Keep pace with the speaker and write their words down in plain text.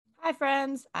Hi,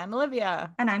 friends. I'm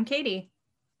Olivia. And I'm Katie.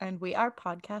 And we are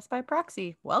Podcast by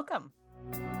Proxy. Welcome.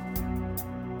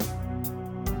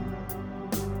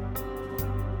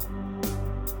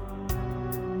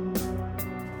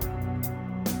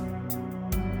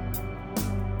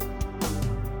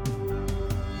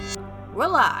 We're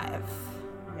live.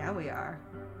 Yeah, we are.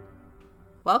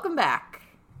 Welcome back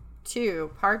to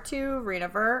part 2,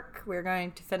 Reena, Virk. We're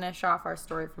going to finish off our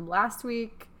story from last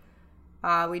week.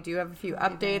 We do have a few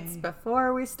updates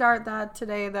before we start that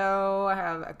today, though. I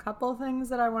have a couple things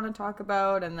that I want to talk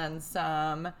about, and then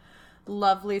some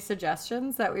lovely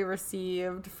suggestions that we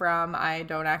received from I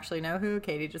don't actually know who.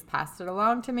 Katie just passed it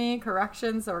along to me.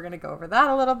 Corrections, so we're going to go over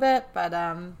that a little bit. But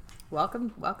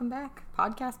welcome back,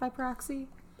 Podcast by Proxy.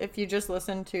 If you just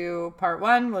listened to part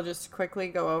 1, we'll just quickly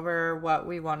go over what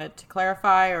we wanted to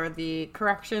clarify or the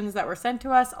corrections that were sent to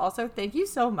us. Also, thank you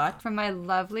so much from my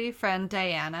lovely friend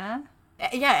Diana.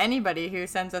 Yeah, anybody who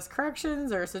sends us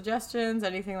corrections or suggestions,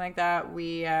 anything like that,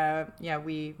 we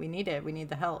need it. We need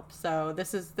the help. So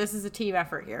this is a team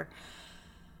effort here.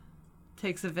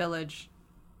 Takes a village.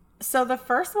 So the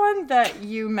first one that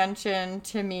you mentioned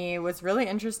to me was really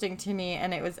interesting to me,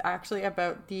 and it was actually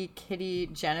about the Kitty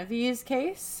Genovese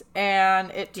case. And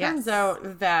it turns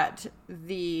out that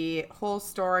the whole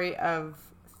story of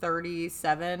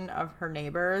 37 of her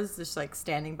neighbors just like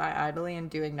standing by idly and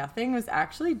doing nothing was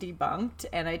actually debunked.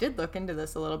 And I did look into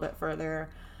this a little bit further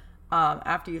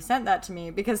after you sent that to me,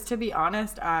 because to be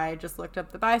honest, I just looked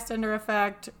up the bystander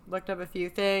effect, looked up a few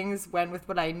things, went with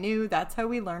what I knew. That's how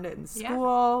we learned it in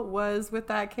school, was with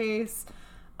that case.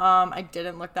 I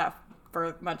didn't look that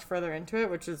much further into it,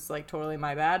 which is like totally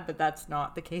my bad, but that's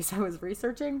not the case I was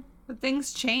researching. But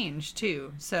things change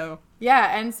too, so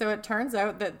yeah. And so it turns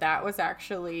out that was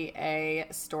actually a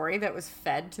story that was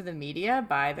fed to the media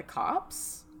by the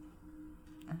cops.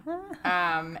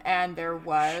 And there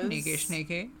was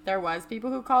sneaky. There was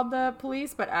people who called the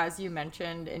police, but as you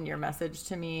mentioned in your message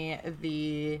to me,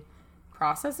 the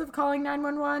process of calling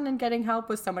 911 and getting help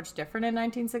was so much different in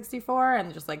 1964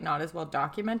 and just like not as well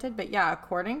documented. But yeah,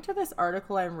 according to this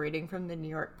article I'm reading from the New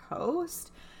York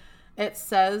Post, it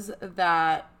says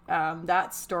that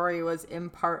that story was in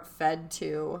part fed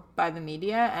to by the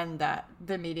media, and that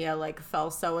the media like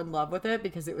fell so in love with it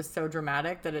because it was so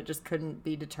dramatic that it just couldn't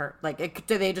be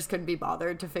they just couldn't be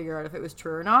bothered to figure out if it was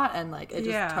true or not, and like it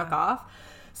just took off.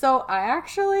 So I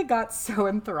actually got so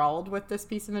enthralled with this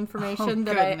piece of information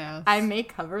that I may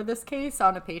cover this case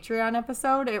on a Patreon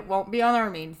episode. It won't be on our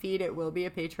main feed. It will be a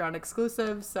Patreon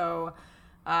exclusive. So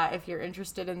if you're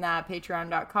interested in that,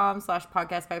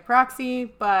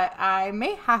 patreon.com/podcastbyproxy. But I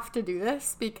may have to do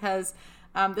this because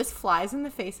this flies in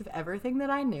the face of everything that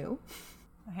I knew.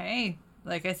 Hey,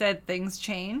 like I said, things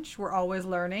change. We're always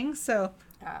learning. So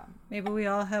maybe we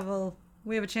all have a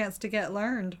chance to get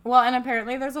learned. Well, and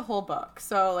apparently there's a whole book.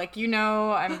 So like,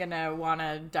 I'm going to want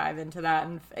to dive into that.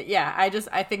 And yeah, I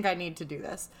think I need to do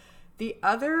this. The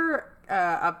other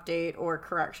update or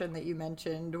correction that you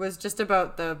mentioned was just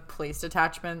about the police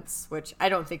detachments, which I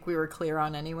don't think we were clear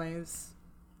on anyways.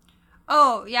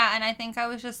 Oh, yeah, and I think I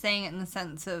was just saying it in the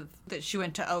sense of that she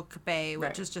went to Oak Bay,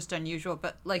 which is just unusual.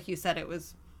 But like you said,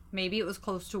 maybe it was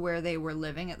close to where they were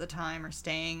living at the time or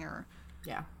staying, or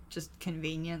just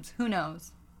convenience. Who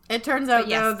knows? It turns out,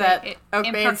 though, that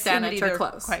Oak Bay and Saanich are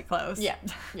close. Quite close. Yeah.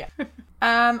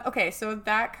 Okay, so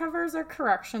that covers our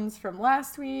corrections from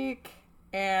last week.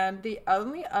 And the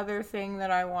only other thing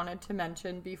that I wanted to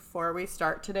mention before we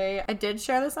start today, I did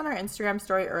share this on our Instagram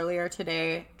story earlier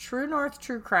today. True North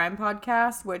True Crime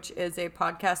Podcast, which is a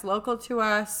podcast local to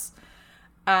us.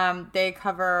 They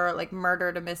cover like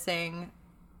murder to missing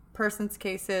persons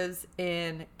cases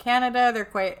in Canada. They're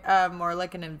quite more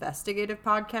like an investigative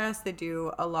podcast. They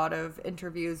do a lot of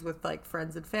interviews with like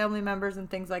friends and family members and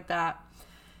things like that.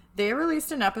 They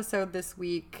released an episode this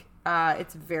week.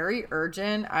 It's very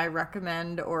urgent. I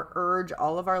recommend or urge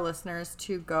all of our listeners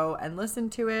to go and listen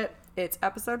to it. It's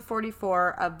episode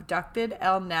 44, Abducted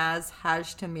El Naz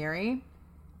Haj Tamiri.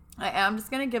 I am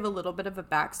just going to give a little bit of a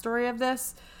backstory of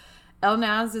this. El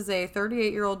Naz is a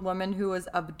 38-year-old woman who was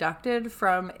abducted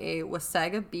from a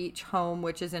Wasaga Beach home,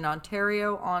 which is in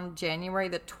Ontario, on January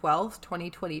the 12th,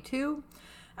 2022.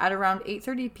 At around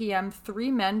 8:30 p.m., 3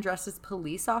 men dressed as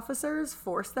police officers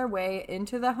forced their way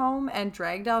into the home and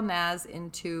dragged El Naz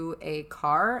into a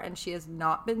car, and she has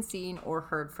not been seen or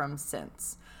heard from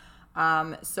since.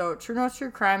 So True North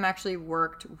True Crime actually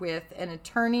worked with an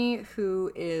attorney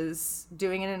who is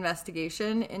doing an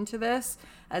investigation into this,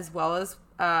 as well as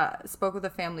spoke with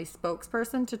a family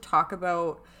spokesperson to talk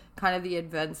about kind of the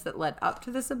events that led up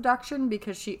to this abduction,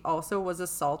 because she also was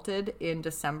assaulted in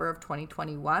December of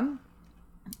 2021.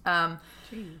 Jeez.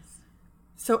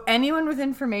 So anyone with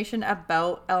information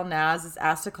about El Naz is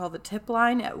asked to call the tip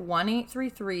line at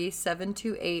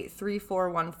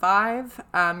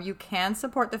 1-833-728-3415. You can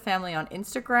support the family on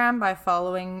Instagram by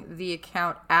following the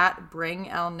account at Bring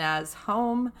El Naz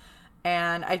Home.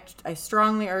 And I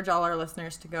strongly urge all our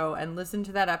listeners to go and listen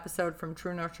to that episode from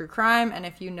True No True Crime. And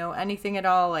if you know anything at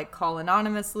all, like, call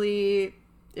anonymously.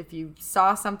 If you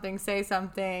saw something, say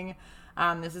something.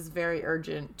 This is very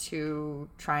urgent to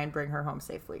try and bring her home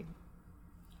safely.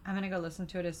 I'm going to go listen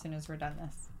to it as soon as we're done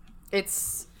this.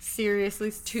 It's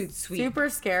seriously too sweet. Super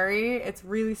scary. It's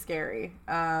really scary.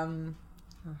 And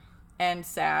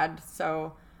sad.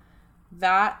 So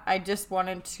that, I just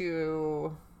wanted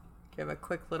to give a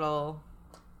quick little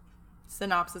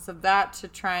synopsis of that to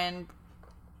try and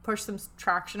push some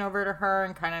traction over to her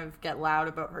and kind of get loud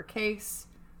about her case.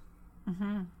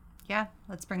 Mm-hmm. Yeah,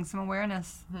 let's bring some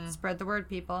awareness. Mm-hmm. Spread the word,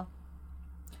 people.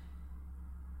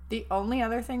 The only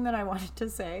other thing that I wanted to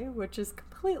say, which is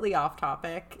completely off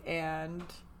topic, and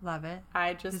love it.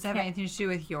 Does it have anything to do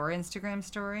with your Instagram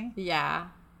story? Yeah.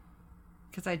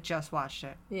 Because I just watched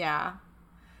it. Yeah.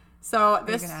 So Are you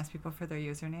going to ask people for their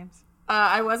usernames?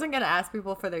 I wasn't going to ask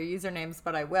people for their usernames,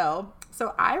 but I will.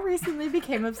 So I recently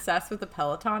became obsessed with the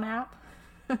Peloton app.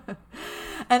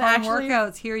 And actually,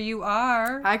 workouts, here you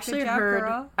are. I actually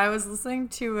I was listening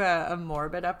to a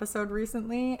Morbid episode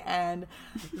recently, and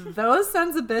those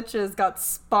sons of bitches got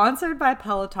sponsored by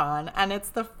Peloton, and it's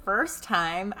the first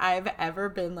time I've ever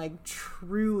been, like,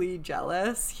 truly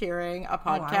jealous hearing a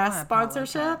podcast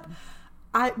sponsorship.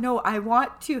 I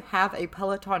want to have a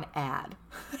Peloton ad.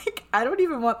 Like, I don't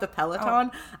even want the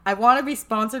Peloton. I want to be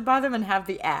sponsored by them and have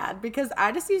the ad, because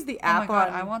I just use the app on...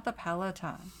 I want the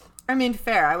Peloton. I mean,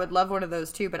 fair. I would love one of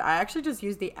those too, but I actually just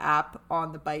use the app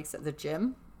on the bikes at the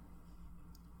gym.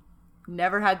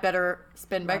 Never had better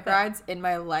spin bike rides in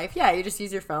my life. Yeah, you just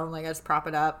use your phone, like, I just prop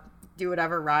it up, do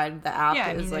whatever ride the app is. Yeah,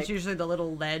 I mean, like, there's usually the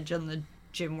little ledge on the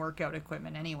gym workout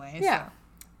equipment anyway. Yeah. So.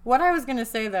 What I was going to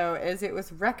say, though, is it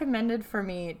was recommended for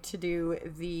me to do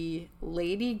the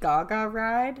Lady Gaga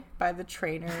ride by the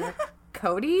trainer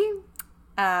Cody.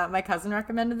 My cousin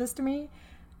recommended this to me.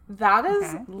 That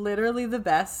is literally the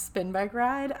best spin bike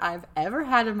ride I've ever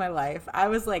had in my life. I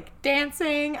was, like,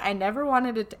 dancing. I never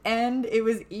wanted it to end. It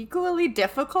was equally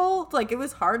difficult. Like, it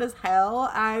was hard as hell.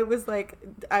 I was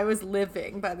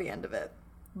living by the end of it.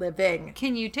 Living.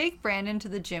 Can you take Brandon to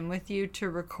the gym with you to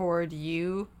record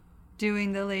you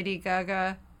doing the Lady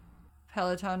Gaga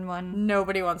Peloton one?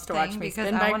 Nobody wants to watch me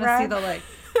spin bike ride. Because I want to see the, like,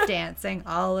 dancing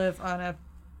Olive on a...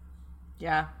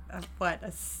 Yeah.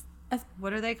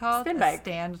 What are they called? Spin bike.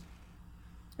 A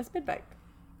spin bike.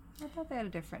 I thought they had a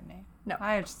different name. No.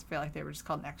 I just feel like they were just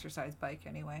called an exercise bike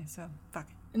anyway, so fuck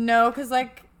it. No, because,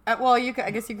 like, I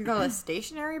guess you could call it a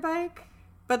stationary bike.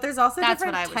 But there's also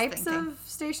different types of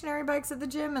stationary bikes at the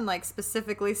gym, and, like,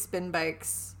 specifically spin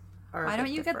bikes are Why don't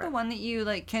you different. get the one that you,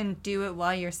 like, can do it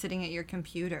while you're sitting at your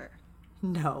computer?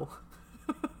 No.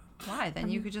 Why? Then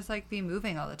you could just, like, be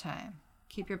moving all the time.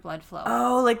 Keep your blood flowing.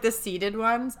 Oh, like the seated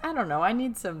ones? I don't know. I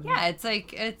need some. Yeah, it's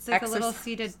like a little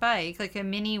seated bike, like a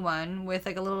mini one with,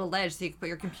 like, a little ledge so you can put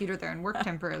your computer there and work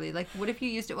temporarily. Like, what if you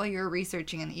used it while you were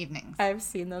researching in the evenings? I've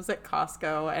seen those at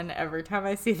Costco, and every time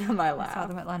I see them, I laugh. I saw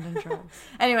them at London Drugs.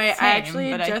 Anyway, I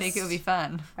think it would be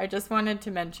fun. I just wanted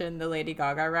to mention the Lady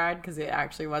Gaga ride because it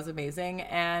actually was amazing.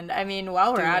 And I mean,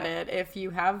 while we're at it, if you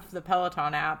have the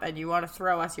Peloton app and you want to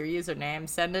throw us your username,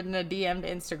 send it in a DM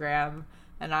to Instagram.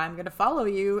 And I'm going to follow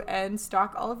you and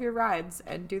stalk all of your rides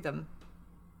and do them.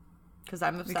 Because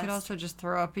I'm obsessed. We could also just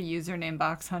throw up a username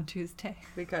box on Tuesday.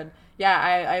 We could. Yeah,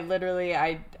 I literally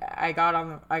got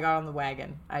on the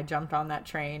wagon. I jumped on that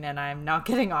train, and I'm not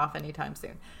getting off anytime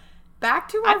soon. Back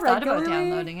to our I've thought about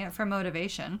downloading it for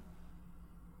motivation.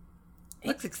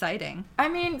 Looks exciting. I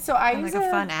mean, so I use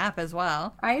a fun app as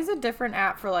well. I use a different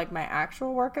app for, like, my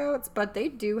actual workouts, but they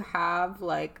do have,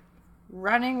 like,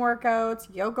 running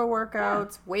workouts, yoga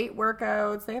workouts, weight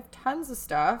workouts. They have tons of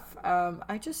stuff.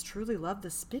 I just truly love the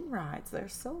spin rides. They're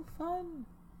so fun.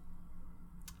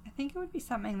 I think it would be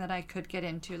something that I could get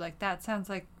into. Like, that sounds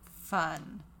like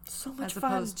fun. So much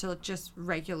fun. As opposed to just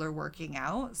regular working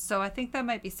out. So I think that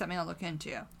might be something I'll look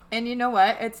into. And you know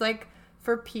what? It's like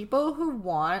for people who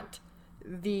want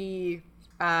the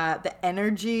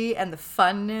energy and the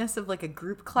funness of, like, a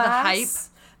group class. The hype.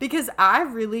 Because I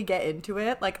really get into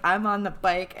it. Like, I'm on the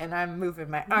bike and I'm moving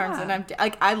my arms and I'm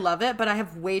like, I love it, but I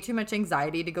have way too much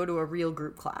anxiety to go to a real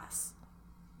group class.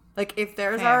 Like, if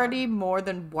there's already more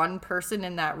than one person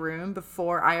in that room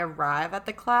before I arrive at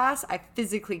the class, I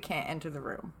physically can't enter the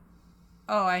room.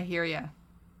 Oh, I hear you.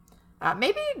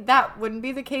 Maybe that wouldn't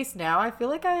be the case now. I feel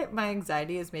like my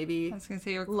anxiety is maybe I was going to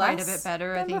say you're quite a bit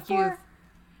better. I think before.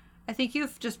 I think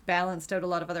you've just balanced out a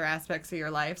lot of other aspects of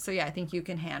your life. So yeah, I think you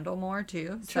can handle more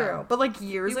too. True. So. But like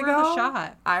years You were ago, the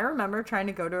shot. I remember trying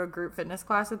to go to a group fitness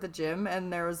class at the gym,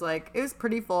 and there was like, it was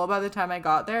pretty full by the time I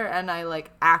got there, and I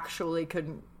like actually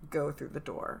couldn't go through the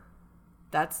door.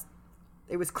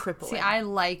 It was crippling. See, I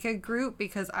like a group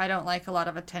because I don't like a lot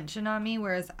of attention on me,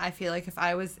 whereas I feel like if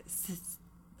I was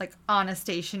like on a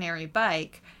stationary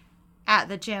bike at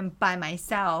the gym by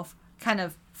myself, kind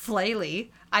of flaily,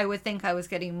 I would think I was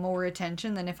getting more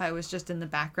attention than if I was just in the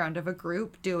background of a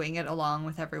group doing it along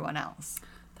with everyone else.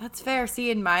 That's fair.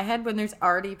 See, in my head, when there's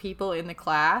already people in the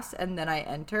class and then I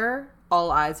enter,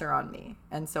 all eyes are on me.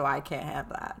 And so I can't have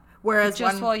that. Whereas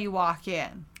just while you walk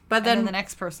in. But then the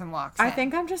next person walks in. I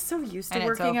think I'm just so used to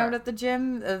working out at the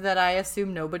gym that I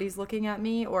assume nobody's looking at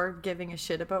me or giving a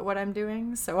shit about what I'm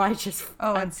doing. So I just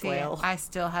flail. I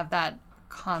still have that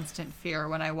constant fear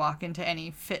when I walk into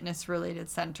any fitness related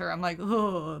center. I'm like,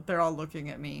 oh, they're all looking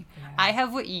at me. Yeah. I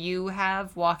have what you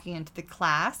have walking into the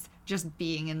class, just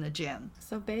being in the gym.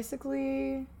 So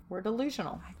basically, we're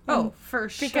delusional. Oh, for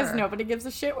sure. Because nobody gives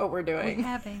a shit what we're doing. We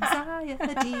have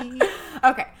anxiety.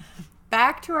 Okay.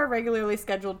 Back to our regularly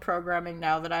scheduled programming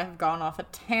now that I have gone off a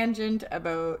tangent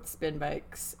about spin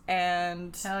bikes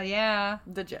and hell yeah,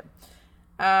 the gym.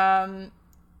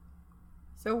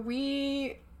 So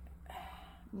we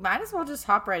might as well just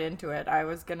hop right into it. I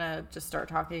was gonna just start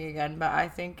talking again, but I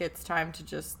think it's time to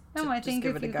just I think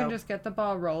if you can just get the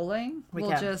ball rolling,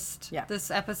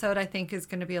 this episode I think is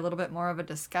going to be a little bit more of a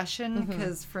discussion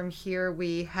because from here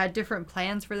we had different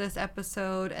plans for this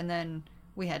episode and then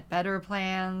we had better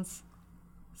plans.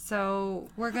 So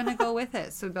we're going to go with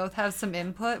it. So we both have some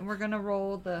input and we're going to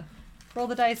roll the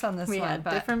dice on this one. We had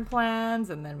different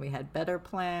plans and then we had better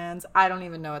plans. I don't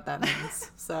even know what that means.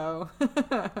 So,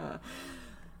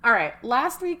 all right.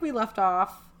 Last week we left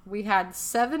off. We had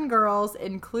 7 girls,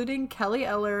 including Kelly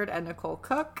Ellard and Nicole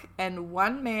Cook, and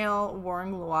 1 male,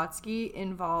 Warren Glowatsky,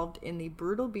 involved in the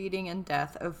brutal beating and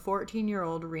death of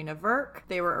 14-year-old Reena Virk.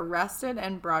 They were arrested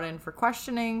and brought in for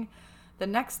questioning. The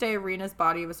next day, Reena's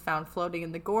body was found floating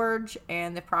in the gorge,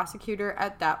 and the prosecutor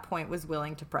at that point was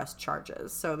willing to press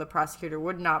charges. So the prosecutor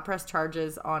would not press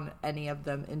charges on any of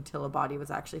them until a body was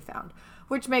actually found,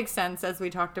 which makes sense, as we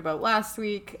talked about last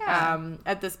week. Yeah.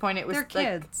 At this point, it was they're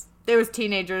kids. There was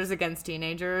teenagers against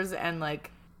teenagers, and like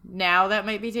now that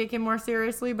might be taken more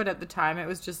seriously, but at the time it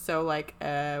was just so like,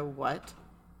 what?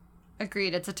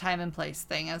 Agreed. It's a time and place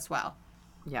thing as well.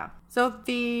 Yeah. So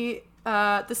the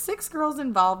 6 girls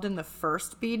involved in the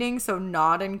first beating, so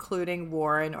not including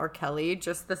Warren or Kelly,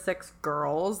 just the 6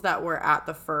 girls that were at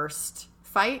the first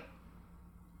fight.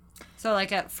 So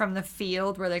like from the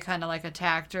field where they kind of like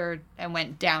attacked her and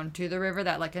went down to the river,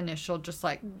 that like initial just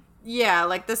like... Yeah,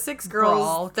 like the 6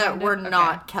 girls that were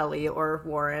not Kelly or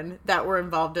Warren that were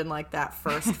involved in like that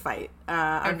first fight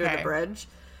under the bridge.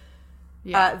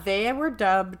 Yeah. They were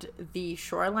dubbed the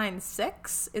Shoreline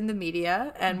 6 in the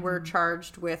media and were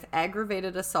charged with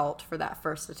aggravated assault for that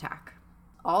first attack.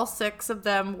 All 6 of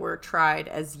them were tried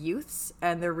as youths,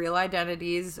 and their real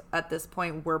identities at this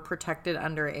point were protected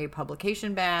under a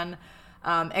publication ban,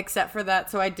 except for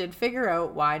that. So I did figure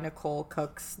out why Nicole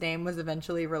Cook's name was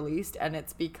eventually released, and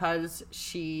it's because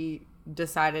she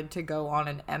decided to go on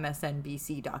an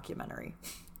MSNBC documentary.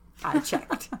 I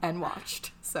checked and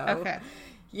watched. So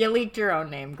you leaked your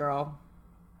own name, girl.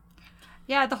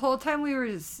 Yeah, the whole time we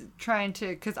were trying to,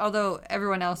 because although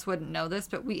everyone else wouldn't know this,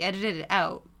 but we edited it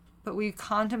out. But we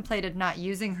contemplated not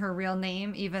using her real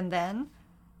name even then.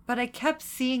 But I kept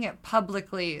seeing it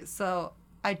publicly, so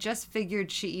I just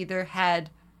figured she either had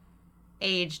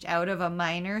aged out of a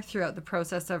minor throughout the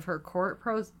process of her court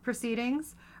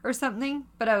proceedings or something.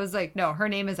 But I was like, no, her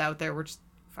name is out there. We're just,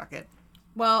 fuck it.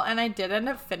 Well, and I did end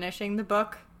up finishing the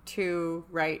book to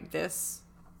write this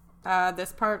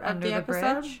part of the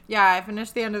episode. Bridge? Yeah, I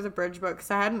finished the Under the Bridge book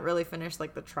because I hadn't really finished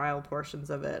like the trial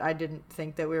portions of it. I didn't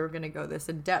think that we were going to go this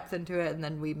in depth into it, and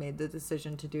then we made the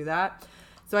decision to do that.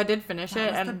 So I did finish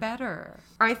it, and the better.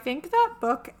 I think that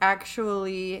book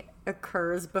actually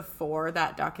occurs before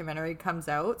that documentary comes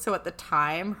out. So at the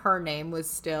time, her name was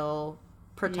still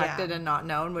protected and not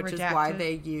known, which is why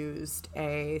they used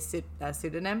a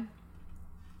pseudonym.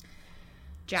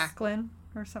 Jacqueline.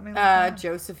 Or something like that?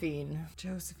 Josephine.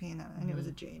 I knew it was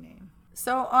a J name.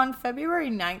 So on February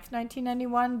 9th,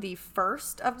 1991, the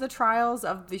first of the trials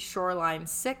of the Shoreline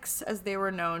 6, as they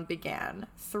were known, began.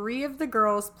 3 of the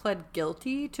girls pled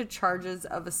guilty to charges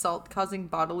of assault causing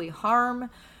bodily harm.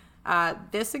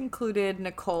 This included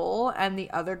Nicole and the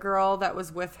other girl that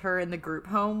was with her in the group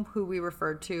home, who we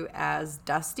referred to as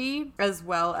Dusty, as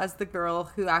well as the girl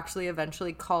who actually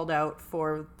eventually called out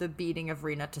for the beating of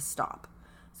Reena to stop.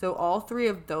 So all 3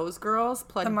 of those girls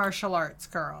pled... The martial arts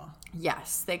girl.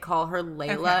 Yes, they call her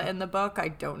Layla in the book. I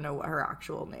don't know what her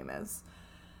actual name is.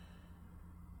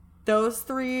 Those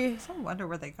 3... I wonder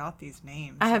where they got these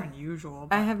names. They're unusual.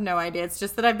 But... I have no idea. It's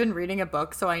just that I've been reading a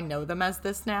book, so I know them as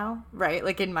this now, right?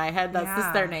 Like, in my head, that's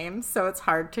just their names, so it's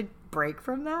hard to break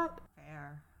from that.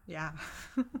 Fair. Yeah.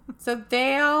 So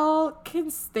they all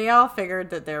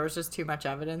figured that there was just too much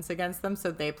evidence against them,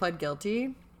 so they pled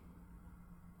guilty.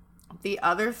 The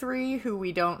other 3, who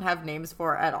we don't have names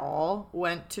for at all,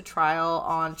 went to trial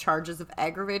on charges of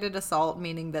aggravated assault,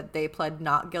 meaning that they pled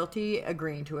not guilty,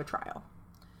 agreeing to a trial.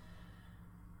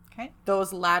 Okay.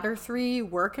 Those latter 3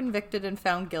 were convicted and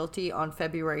found guilty on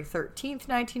February 13th,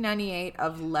 1998,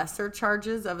 of lesser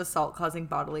charges of assault causing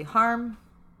bodily harm.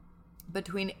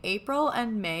 Between April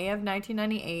and May of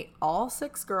 1998, all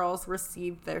 6 girls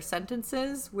received their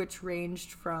sentences, which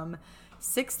ranged from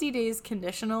 60 days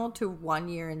conditional to 1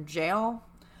 year in jail.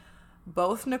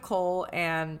 Both Nicole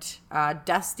and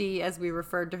Dusty, as we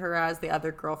referred to her as, the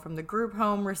other girl from the group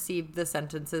home, received the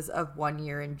sentences of 1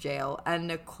 year in jail. And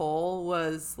Nicole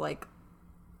was, like,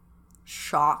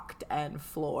 shocked and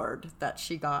floored that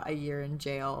she got a year in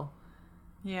jail.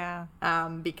 Yeah.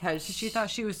 Because she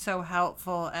thought she was so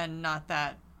helpful and not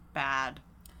that bad,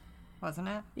 wasn't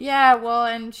it? Yeah, well,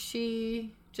 and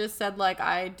she just said, like,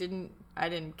 I didn't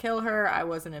kill her. I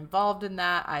wasn't involved in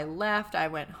that. I left. I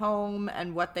went home.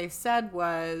 And what they said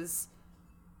was,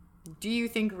 do you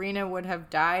think Reena would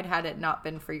have died had it not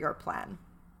been for your plan?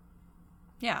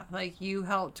 Yeah, like, you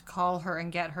helped call her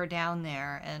and get her down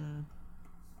there and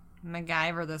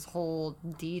MacGyver this whole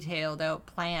detailed out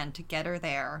plan to get her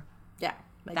there. Yeah.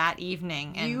 Like, that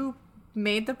evening. And you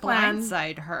made the plan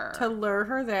blindside her to lure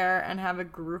her there and have a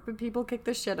group of people kick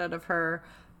the shit out of her.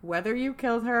 Whether you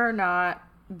killed her or not,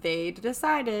 they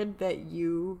decided that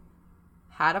you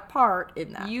had a part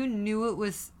in that. You knew it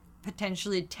was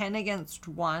potentially 10 against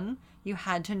 1. You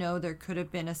had to know there could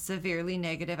have been a severely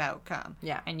negative outcome.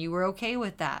 Yeah. And you were okay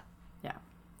with that. Yeah.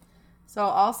 So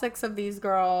all 6 of these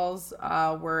girls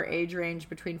were age range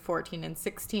between 14 and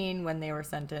 16 when they were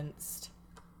sentenced.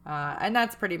 And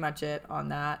that's pretty much it on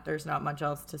that. There's not much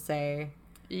else to say.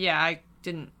 Yeah, I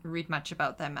didn't read much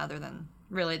about them other than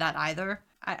really that either.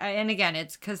 And again,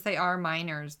 it's because they are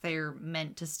minors. They're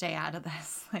meant to stay out of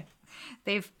this. Like,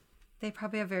 they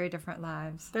probably have very different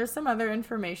lives. There's some other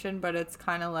information, but it's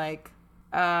kind of like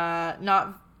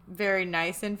not very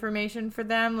nice information for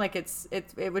them. Like,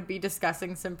 it would be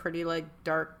discussing some pretty, like,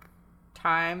 dark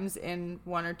times in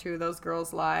 1 or 2 of those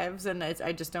girls' lives, and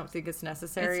I just don't think it's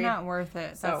necessary. It's not worth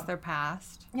it. So, that's their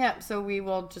past. Yeah, so we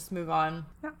will just move on.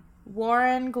 Yeah.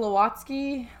 Warren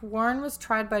Glowatsky. Warren was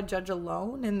tried by judge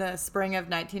alone in the spring of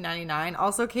 1999.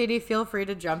 Also, Katie, feel free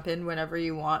to jump in whenever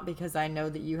you want, because I know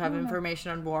that you have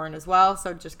information on Warren as well,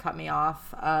 so just cut me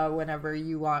off whenever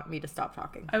you want me to stop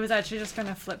talking. I was actually just going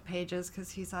to flip pages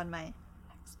because he's on my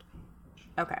next page.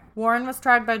 Okay. Warren was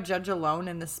tried by judge alone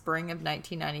in the spring of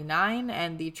 1999,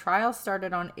 and the trial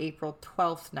started on April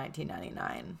 12th,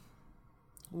 1999.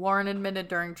 Warren admitted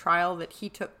during trial that he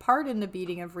took part in the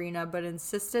beating of Reena, but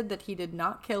insisted that he did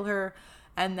not kill her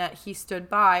and that he stood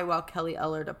by while Kelly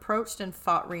Ellard approached and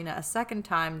fought Reena a second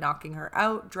time, knocking her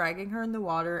out, dragging her in the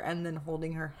water, and then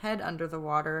holding her head under the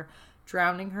water,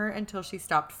 drowning her until she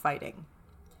stopped fighting.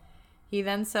 He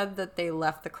then said that they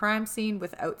left the crime scene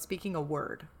without speaking a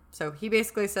word. So he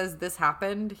basically says this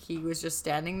happened, he was just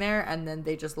standing there, and then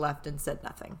they just left and said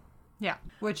nothing. Yeah,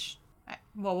 which...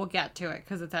 Well, we'll get to it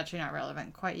because it's actually not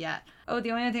relevant quite yet. Oh,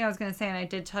 the only other thing I was going to say, and I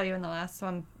did tell you in the last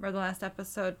one, or the last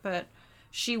episode, but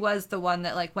she was the one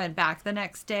that, like, went back the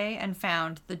next day and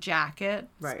found the jacket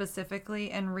specifically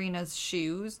and Reena's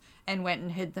shoes and went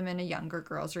and hid them in a younger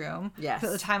girl's room. Yes.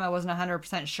 At the time, I wasn't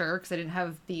 100% sure because I didn't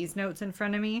have these notes in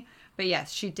front of me. But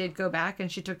yes, she did go back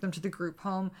and she took them to the group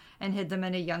home and hid them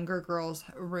in a younger girl's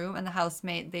room. And the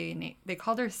housemate, they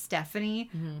called her Stephanie,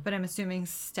 but I'm assuming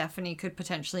Stephanie could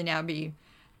potentially now be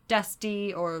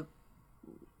Dusty or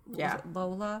was it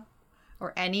Lola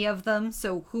or any of them.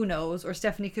 So who knows? Or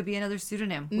Stephanie could be another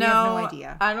pseudonym. We have no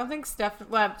idea. I don't think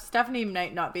Stephanie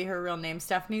might not be her real name.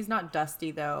 Stephanie's not Dusty,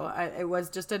 though. It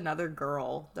was just another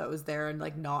girl that was there and,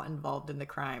 like, not involved in the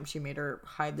crime. She made her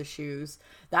hide the shoes.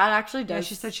 That actually does... Yeah,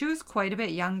 she said she was quite a bit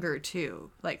younger,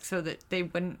 too. Like, so that they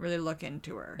wouldn't really look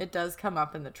into her. It does come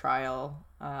up in the trial.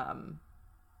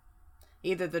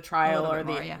 Either the trial or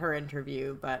her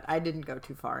interview. But I didn't go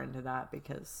too far into that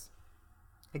because,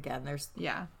 again, there's...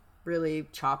 Yeah. Really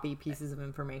choppy pieces of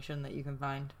information that you can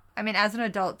find. I mean, as an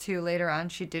adult, too, later on,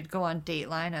 she did go on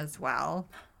Dateline as well,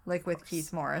 like with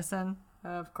Keith Morrison.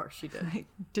 Of course she did. Like,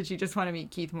 did you just want to meet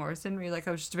Keith Morrison? Were you like,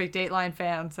 I was just a big Dateline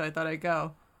fan, so I thought I'd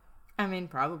go? I mean,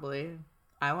 probably.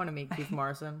 I want to meet Keith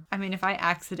Morrison. I mean, if I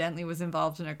accidentally was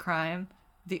involved in a crime,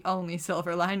 the only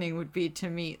silver lining would be to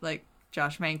meet, like,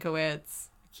 Josh Mankiewicz,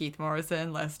 Keith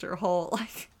Morrison, Lester Holt.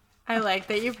 Like, I like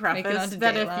that you prefaced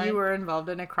that if you were involved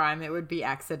in a crime, it would be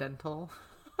accidental.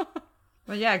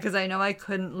 Well, yeah, because I know I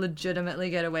couldn't legitimately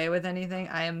get away with anything.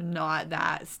 I am not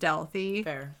that stealthy.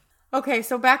 Fair. Okay,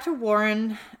 so back to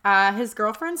Warren. His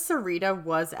girlfriend Sarita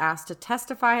was asked to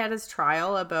testify at his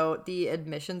trial about the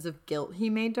admissions of guilt he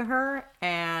made to her,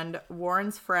 and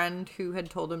Warren's friend, who had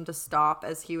told him to stop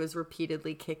as he was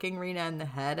repeatedly kicking Reena in the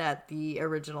head at the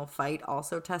original fight,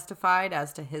 also testified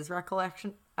as to his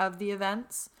recollection of the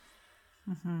events.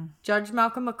 Mm-hmm. Judge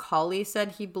Malcolm McCauley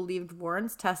said he believed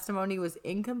Warren's testimony was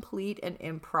incomplete and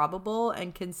improbable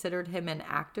and considered him an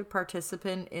active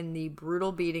participant in the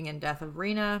brutal beating and death of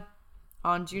Reena.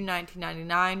 On June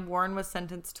 1999, Warren was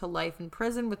sentenced to life in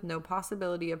prison with no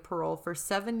possibility of parole for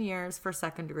 7 years for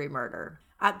second-degree murder.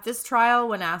 At this trial,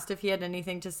 when asked if he had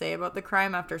anything to say about the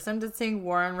crime after sentencing,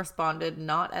 Warren responded,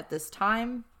 "Not at this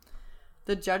time."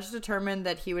 The judge determined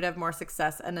that he would have more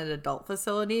success in an adult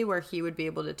facility where he would be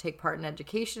able to take part in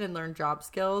education and learn job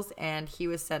skills, and he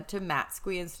was sent to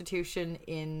Matsqui Institution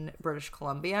in British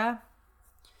Columbia.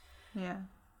 Yeah.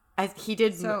 He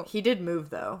did move,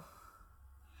 though.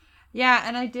 Yeah,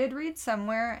 and I did read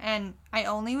somewhere, and I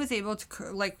only was able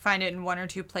to like find it in one or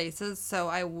two places, so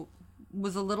I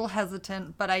was a little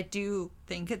hesitant, but I do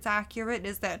think it's accurate,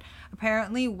 is that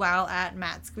apparently while at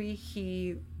Matsqui,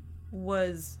 he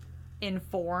was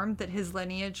informed that his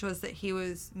lineage was that he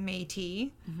was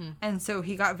Métis, and so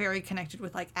he got very connected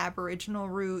with like Aboriginal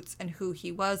roots and who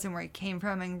he was and where he came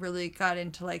from, and really got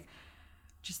into like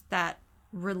just that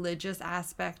religious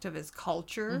aspect of his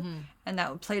culture, and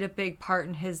that played a big part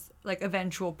in his like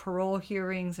eventual parole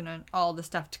hearings and all the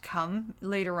stuff to come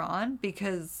later on,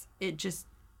 because it just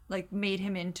like made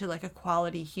him into like a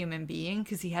quality human being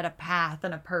because he had a path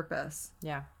and a purpose.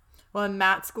 Yeah. Well, and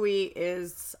Matsqui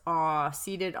is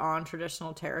seated on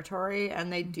traditional territory,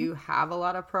 and they do have a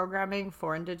lot of programming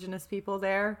for Indigenous people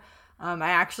there. When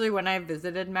I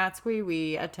visited Matsqui,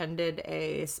 we attended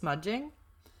a smudging.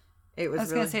 I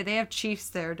was going to say, they have chiefs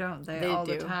there, don't they? All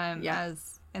the time,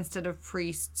 as instead of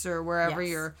priests or wherever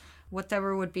you're,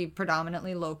 whatever would be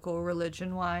predominantly local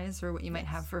religion-wise, or what you might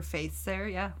have for faiths there.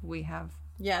 Yeah, we have.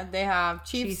 Yeah, they have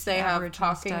chiefs, they have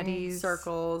talking studies.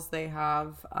 Circles, they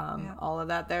have all of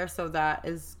that there, so that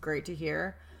is great to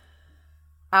hear.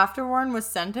 After Warren was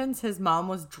sentenced, his mom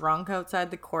was drunk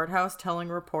outside the courthouse telling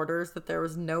reporters that there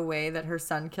was no way that her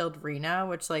son killed Reena,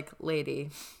 which, like, lady,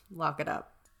 lock it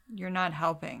up. You're not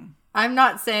helping. I'm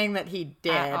not saying that he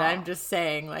did. I'm just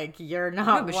saying, like, you're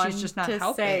not one she's just not to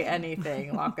helping. Say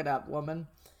anything. Lock it up, woman.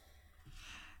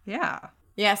 Yeah.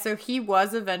 Yeah, so he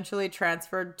was eventually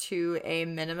transferred to a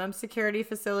minimum security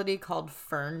facility called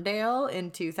Ferndale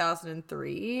in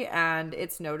 2003. And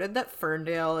it's noted that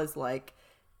Ferndale is, like,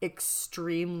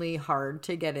 extremely hard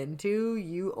to get into.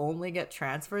 You only get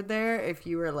transferred there if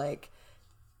you are, like,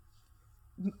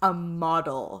 a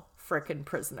model frickin'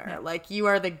 prisoner. Yeah. Like, you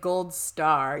are the gold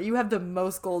star. You have the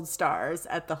most gold stars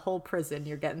at the whole prison.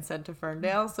 You're getting sent to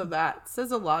Ferndale. So that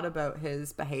says a lot about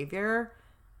his behavior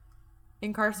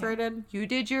incarcerated. You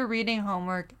did your reading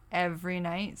homework every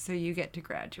night, so you get to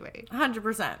graduate.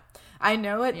 100%. I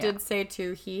know it did say,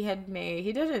 too, he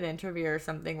did an interview or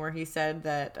something where he said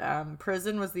that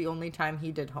prison was the only time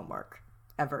he did homework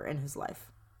ever in his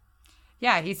life.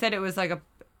 Yeah, he said it was like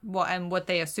and what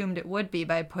they assumed it would be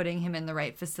by putting him in the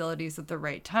right facilities at the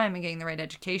right time and getting the right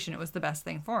education. It was the best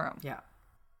thing for him. Yeah.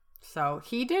 So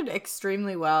he did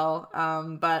extremely well.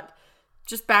 But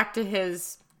just back to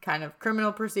his kind of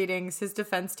criminal proceedings, his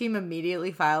defense team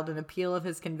immediately filed an appeal of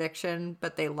his conviction,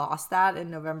 but they lost that in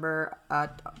November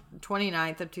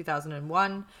 29th of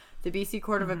 2001. The BC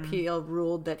Court of Appeal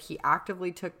ruled that he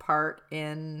actively took part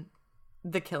in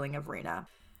the killing of Reena.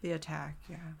 The attack,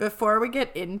 yeah. Before we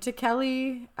get into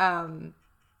Kelly,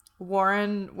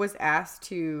 Warren was asked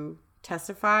to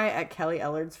testify at Kelly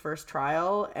Ellard's first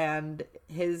trial, and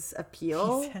his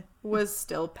appeal was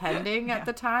still pending at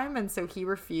the time, and so he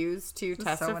refused to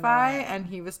testify, and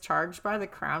he was charged by the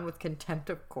Crown with contempt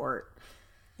of court.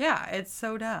 Yeah, it's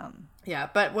so dumb. Yeah,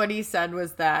 but what he said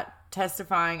was that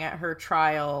testifying at her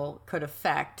trial could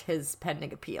affect his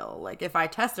pending appeal. Like, if I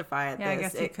testify at this, I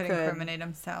guess he could incriminate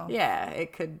himself. Yeah,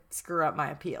 it could screw up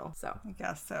my appeal. So I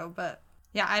guess so, but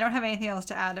yeah, I don't have anything else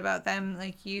to add about them.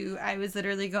 Like I was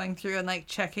literally going through and like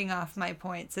checking off my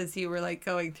points as you were like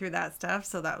going through that stuff,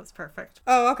 so that was perfect.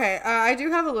 Oh, okay. I do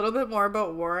have a little bit more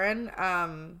about Warren.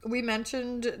 We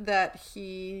mentioned that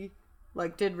he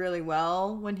did really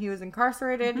well when he was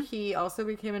incarcerated. He also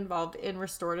became involved in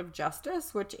restorative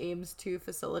justice, which aims to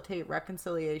facilitate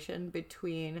reconciliation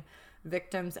between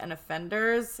victims and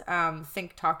offenders.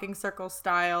 Think talking circle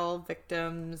style,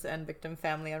 victims and victim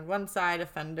family on one side,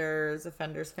 offenders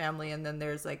family, and then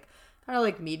there's kind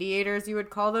of mediators, you would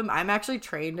call them. I'm actually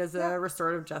trained as a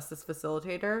restorative justice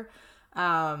facilitator.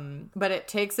 But it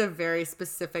takes a very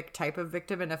specific type of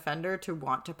victim and offender to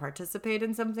want to participate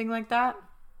in something like that.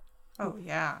 Oh,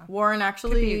 yeah. Warren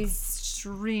actually... Could be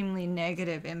extremely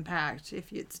negative impact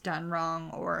if it's done wrong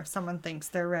or if someone thinks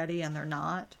they're ready and they're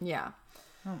not. Yeah.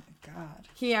 Oh, my God.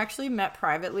 He actually met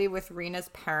privately with Reena's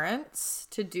parents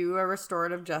to do a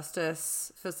restorative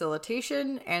justice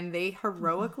facilitation, and they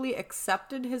heroically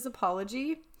accepted his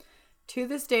apology. To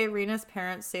this day, Reena's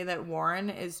parents say that Warren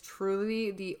is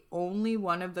truly the only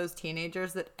one of those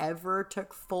teenagers that ever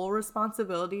took full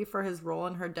responsibility for his role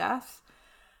in her death.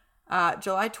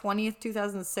 July 20th,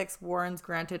 2006, Warren's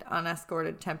granted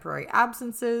unescorted temporary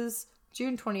absences.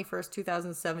 June 21st,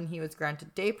 2007, he was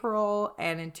granted day parole.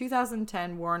 And in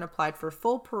 2010, Warren applied for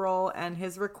full parole, and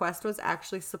his request was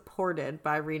actually supported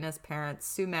by Reena's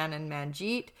parents, Suman and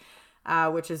Manjeet,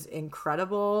 which is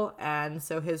incredible. And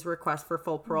so his request for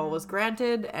full parole was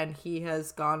granted, and he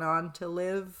has gone on to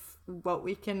live what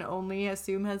we can only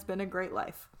assume has been a great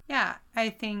life. Yeah, I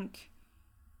think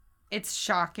it's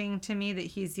shocking to me that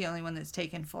he's the only one that's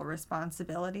taken full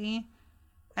responsibility.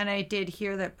 And I did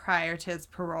hear that prior to his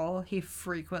parole, he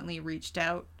frequently reached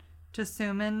out to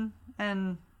Suman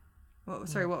and what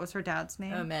was her dad's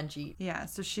name? Manjeet. Yeah,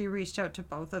 so she reached out to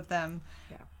both of them.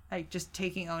 Yeah. Just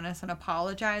taking onus and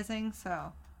apologizing.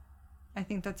 So I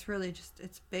think that's really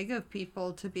it's big of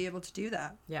people to be able to do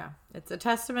that. Yeah. It's a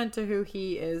testament to who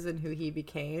he is and who he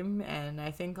became. And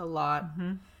I think a lot,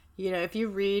 if you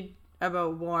read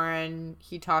about Warren,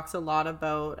 he talks a lot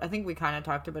about, I think we kind of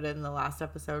talked about it in the last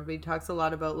episode, but he talks a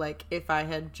lot about if I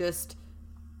had just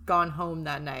gone home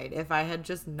that night, if I had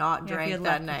just not drank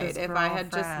that night, if I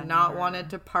had just not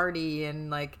wanted to party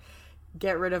and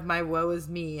get rid of my woe is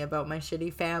me about my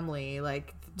shitty family,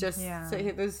 so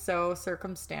it was so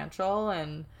circumstantial,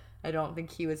 and I don't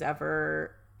think he was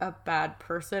ever a bad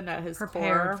person at his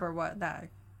prepared core. For what that.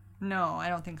 No, I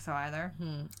don't think so either.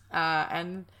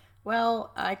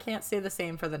 Well, I can't say the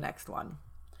same for the next one.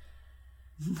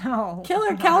 No.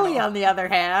 Killer Kelly, on the other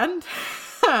hand.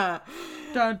 I'm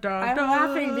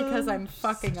laughing because I'm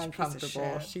fucking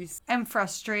uncomfortable. I'm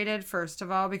frustrated, first of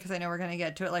all, because I know we're going to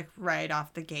get to it right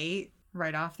out the gate.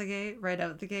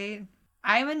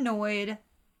 I'm annoyed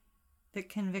that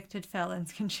convicted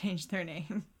felons can change their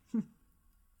name.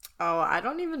 Oh, I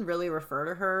don't even really refer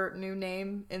to her new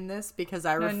name in this because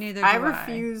I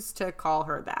refuse to call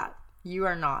her that. You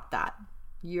are not that.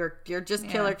 You're just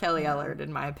Killer Kelly Ellard,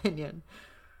 in my opinion.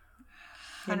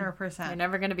 100%. You're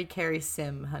never going to be Carrie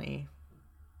Sim, honey.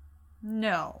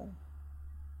 No.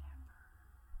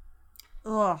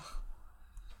 Ugh.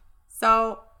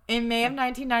 So, in May of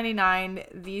 1999,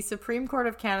 the Supreme Court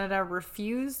of Canada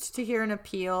refused to hear an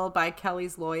appeal by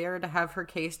Kelly's lawyer to have her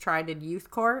case tried in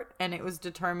youth court, and it was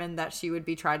determined that she would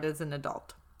be tried as an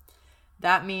adult.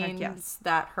 That means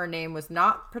that her name was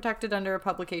not protected under a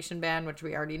publication ban, which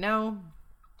we already know.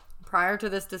 Prior to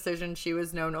this decision, she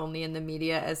was known only in the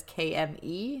media as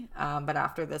KME, but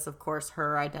after this, of course,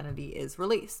 her identity is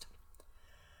released.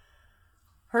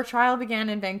 Her trial began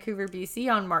in Vancouver,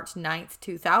 BC on March 9th,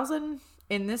 2000.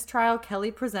 In this trial,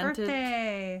 Kelly presented...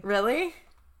 Birthday! Really?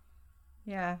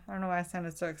 Yeah, I don't know why I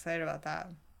sounded so excited about that.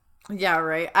 Yeah,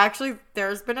 right. Actually,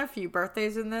 there's been a few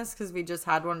birthdays in this because we just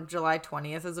had one July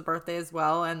 20th as a birthday as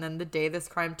well. And then the day this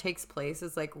crime takes place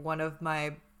is one of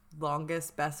my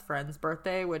longest best friend's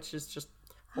birthday, which is just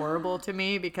horrible to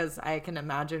me because I can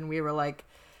imagine we were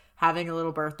having a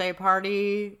little birthday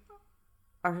party,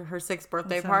 or her 6th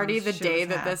birthday party, the day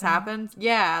that this happened.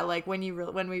 Yeah, I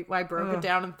broke it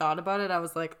down and thought about it, I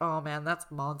was like, oh man, that's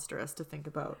monstrous to think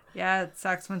about. Yeah, it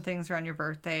sucks when things are on your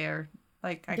birthday or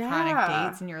iconic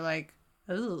dates and you're like,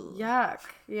 ooh. Yuck.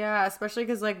 Yeah, especially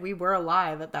because we were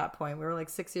alive at that point. We were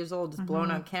 6 years old, just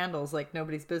blowing out candles like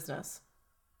nobody's business.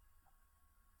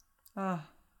 Oh,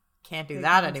 can't do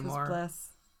that anymore. Bliss.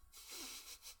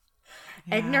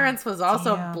 Ignorance was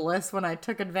also bliss when I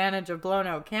took advantage of blown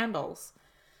out candles.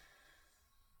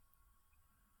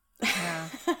 Yeah.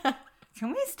 Can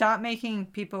we stop making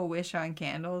people wish on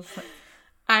candles?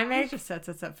 It just sets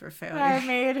us up for failure. I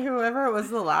made whoever it was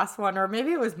the last one, or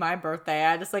maybe it was my birthday.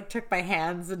 I just took my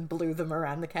hands and blew them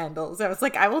around the candles. I was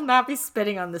I will not be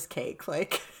spitting on this cake.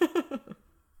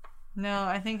 No,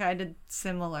 I think I did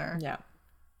similar. Yeah.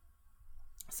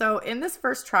 So in this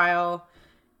first trial,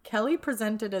 Kelly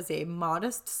presented as a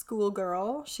modest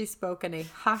schoolgirl. She spoke in a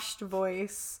hushed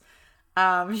voice.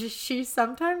 She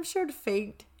sometimes showed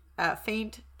faint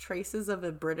traces of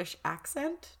a British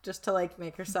accent just to like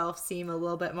make herself seem a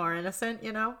little bit more innocent,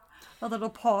 you know? A little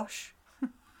posh.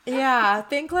 Yeah, I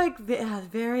think like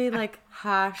very like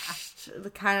hushed,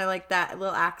 kind of like that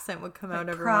little accent would come out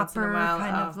every once in a while.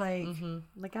 Kind of like,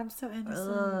 like I'm so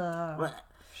innocent.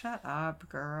 Shut up,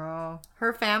 girl.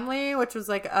 Her family, which was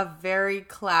like a very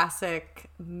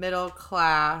classic middle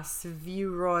class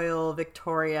View Royal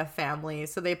Victoria family,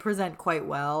 so they present quite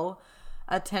well,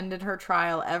 attended her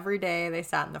trial every day. They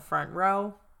sat in the front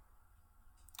row.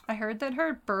 I heard that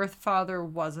her birth father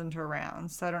wasn't around,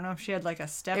 so I don't know if she had like a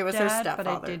stepdad. It was her stepfather.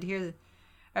 But I did hear.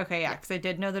 Okay, yeah, because I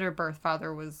did know that her birth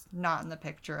father was not in the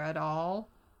picture at all.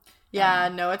 Yeah,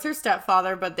 no, it's her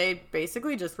stepfather, but they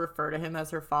basically just refer to him as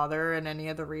her father in any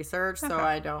of the research, so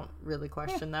I don't really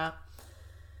question that.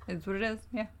 It's what it is,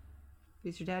 yeah.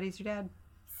 He's your dad, he's your dad.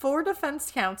 For defense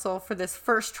counsel for this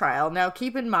first trial, now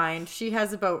keep in mind, she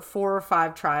has about 4 or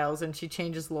 5 trials, and she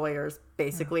changes lawyers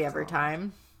basically every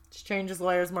time. She changes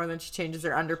lawyers more than she changes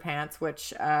her underpants,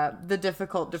 which the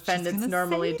difficult defendants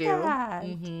normally do.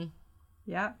 Mm-hmm.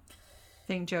 Yeah.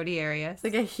 Think Jodi Arias. It's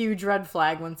like a huge red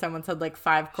flag when someone's had like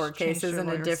 5 court cases and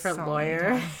a different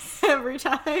lawyer every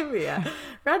time. Yeah.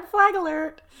 Red flag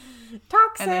alert.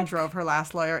 Toxic. And then drove her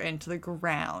last lawyer into the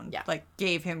ground. Yeah. Like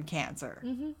gave him cancer.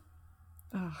 Mm-hmm.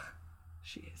 Ugh.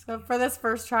 She is. So for this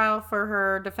first trial for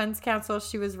her defense counsel,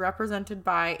 she was represented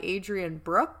by Adrian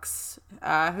Brooks,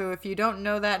 who, if you don't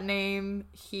know that name,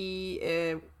 he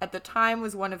at the time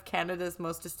was one of Canada's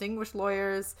most distinguished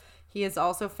lawyers. He has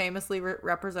also famously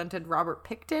represented Robert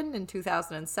Pickton in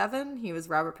 2007. He was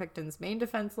Robert Pickton's main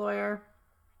defense lawyer.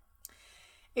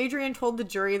 Adrian told the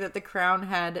jury that the Crown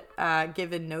had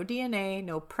given no DNA,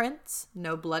 no prints,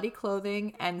 no bloody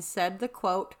clothing, and said the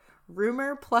quote,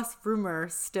 "Rumor plus rumor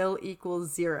still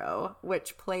equals 0,"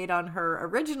 which played on her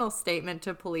original statement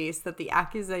to police that the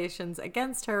accusations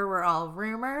against her were all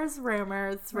rumors.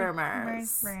 We're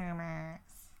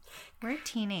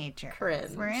teenagers.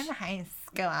 Cringe. We're in high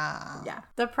school. Yeah.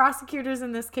 The prosecutors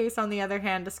in this case, on the other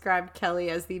hand, described Kelly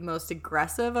as the most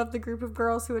aggressive of the group of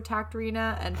girls who attacked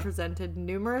Reena and presented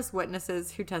numerous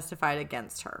witnesses who testified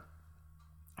against her.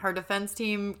 Her defense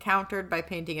team countered by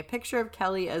painting a picture of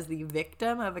Kelly as the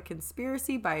victim of a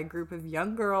conspiracy by a group of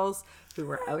young girls who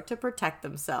were out to protect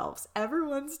themselves.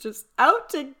 Everyone's just out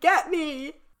to get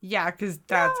me. Yeah, because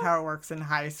that's how it works in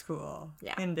high school.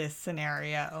 Yeah. In this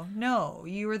scenario. No,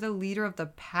 you were the leader of the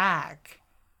pack.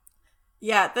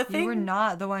 Yeah, the thing... You were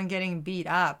not the one getting beat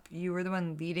up. You were the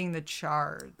one leading the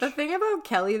charge. The thing about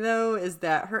Kelly, though, is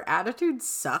that her attitude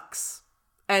sucks.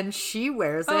 And she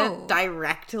wears it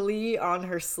directly on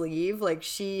her sleeve. Like,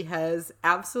 she has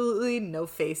absolutely no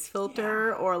face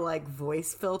filter or, like,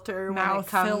 voice filter when it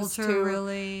comes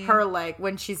to her, like,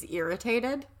 when she's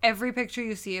irritated. Every picture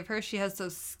you see of her, she has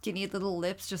those skinny little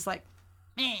lips just like,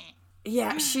 meh.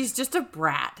 Yeah, she's just a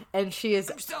brat. And she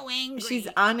is... I'm so angry. She's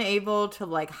unable to,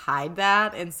 like, hide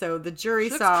that. And so the jury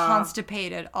she saw... looks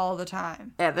constipated all the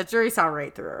time. Yeah, the jury saw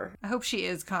right through her. I hope she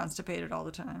is constipated all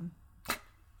the time.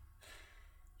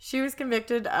 She was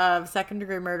convicted of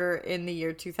second-degree murder in the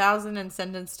year 2000 and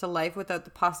sentenced to life without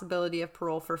the possibility of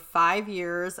parole for 5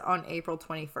 years on April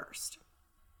 21st.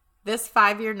 This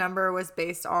 5-year number was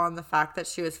based on the fact that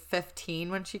she was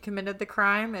 15 when she committed the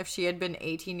crime. If she had been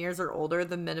 18 years or older,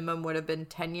 the minimum would have been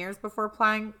 10 years before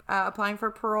applying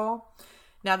for parole.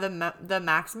 Now, the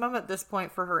maximum at this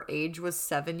point for her age was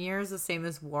 7 years, the same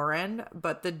as Warren,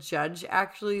 but the judge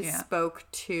actually spoke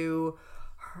to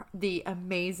the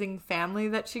amazing family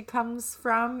that she comes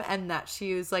from and that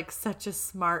she was like such a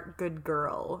smart, good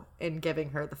girl in giving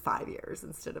her the 5 years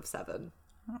instead of 7.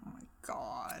 Oh my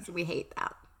God. So we hate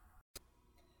that.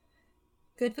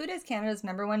 Good Food is Canada's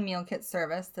 #1 meal kit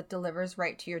service that delivers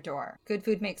right to your door. Good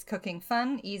Food makes cooking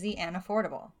fun, easy, and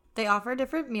affordable. They offer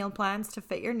different meal plans to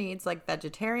fit your needs like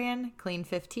vegetarian, clean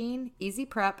 15, easy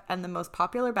prep, and the most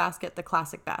popular basket, the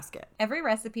classic basket. Every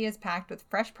recipe is packed with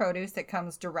fresh produce that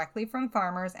comes directly from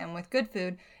farmers, and with Good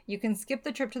Food, you can skip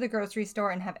the trip to the grocery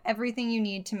store and have everything you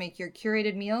need to make your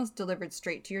curated meals delivered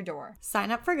straight to your door.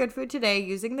 Sign up for Good Food today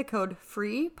using the code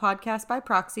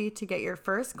FREEPODCASTBYPROXY to get your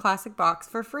first classic box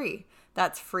for free.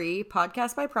 That's free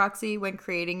podcast by proxy when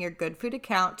creating your Good Food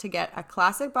account to get a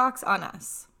classic box on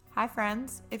us. Hi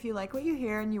friends, if you like what you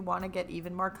hear and you want to get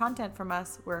even more content from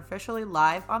us, we're officially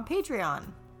live on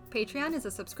Patreon. Patreon is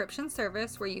a subscription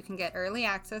service where you can get early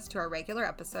access to our regular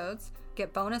episodes,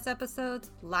 get bonus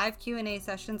episodes, live Q&A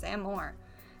sessions, and more.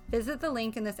 Visit the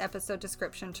link in this episode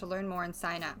description to learn more and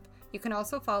sign up. You can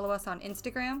also follow us on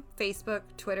Instagram, Facebook,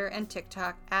 Twitter, and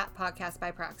TikTok at Podcast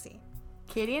by Proxy.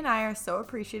 Katie and I are so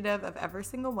appreciative of every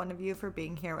single one of you for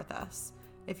being here with us.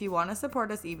 If you want to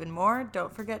support us even more,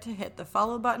 don't forget to hit the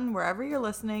follow button wherever you're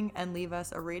listening and leave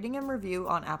us a rating and review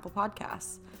on Apple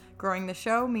Podcasts. Growing the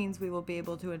show means we will be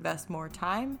able to invest more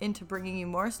time into bringing you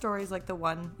more stories like the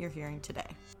one you're hearing today.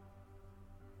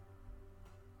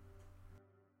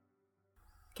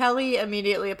 Kelly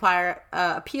immediately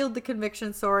appealed the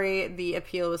conviction. The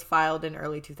appeal was filed in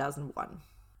early 2001.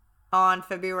 On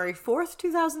February 4th,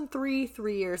 2003,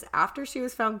 3 years after she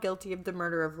was found guilty of the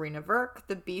murder of Reena Virk,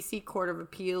 the BC Court of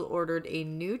Appeal ordered a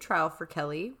new trial for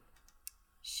Kelly.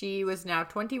 She was now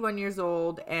 21 years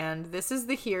old, and this is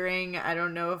the hearing. I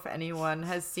don't know if anyone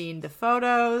has seen the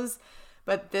photos,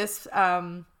 but this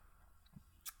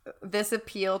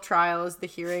appeal trial is the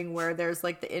hearing where there's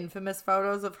like the infamous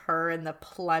photos of her in the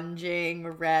plunging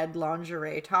red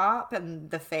lingerie top and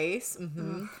the face.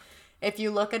 Mm-hmm. If you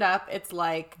look it up, it's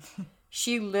like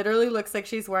she literally looks like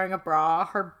she's wearing a bra.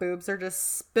 Her boobs are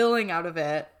just spilling out of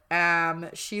it.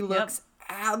 She looks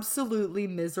absolutely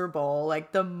miserable,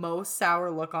 like the most sour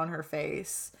look on her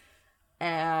face,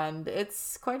 and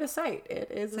it's quite a sight. It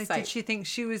is a sight. Did she think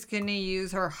she was gonna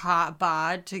use her hot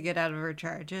bod to get out of her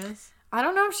charges? I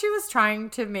don't know if she was trying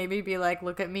to maybe be like,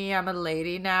 look at me, I'm a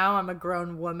lady now, I'm a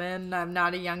grown woman, I'm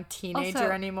not a young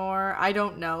teenager anymore. I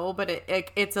don't know, but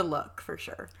it's a look for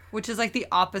sure. Which is like the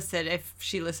opposite. If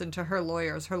she listened to her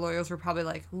lawyers were probably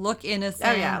like, look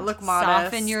innocent, look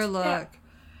modest, soften your look.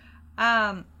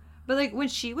 Yeah. But, like, when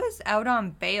she was out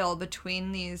on bail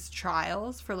between these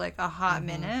trials for, like, a hot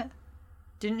minute,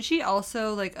 didn't she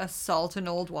also, like, assault an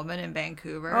old woman in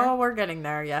Vancouver? Oh, we're getting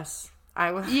there, yes.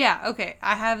 Yeah, okay.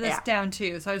 I have this down,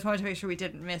 too, so I just wanted to make sure we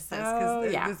didn't miss this.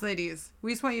 Because, these ladies,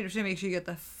 we just want you to make sure you get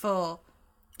the full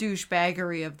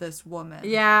douchebaggery of this woman.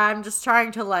 Yeah, I'm just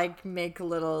trying to, like, make a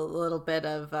little bit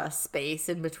of space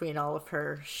in between all of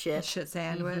her shit. Shit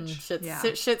sandwich.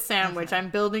 Shit sandwich. Okay. I'm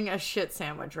building a shit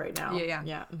sandwich right now. Yeah.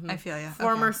 Mm-hmm. I feel you.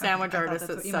 Former sandwich artist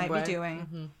that's at what Subway. You might be doing.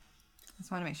 Mm-hmm.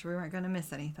 Just want to make sure we weren't going to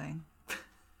miss anything.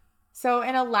 So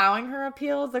in allowing her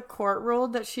appeal, the court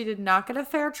ruled that she did not get a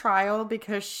fair trial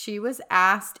because she was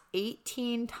asked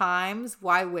 18 times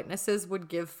why witnesses would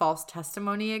give false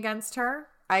testimony against her.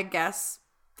 I guess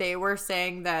they were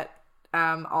saying that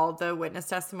all the witness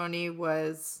testimony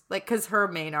was like, because her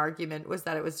main argument was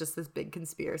that it was just this big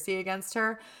conspiracy against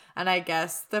her. And I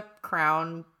guess the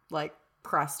Crown like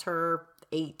pressed her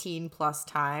 18 plus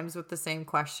times with the same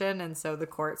question. And so the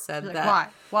court said like,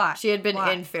 that why she had been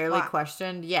unfairly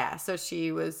questioned. Yeah. So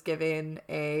she was given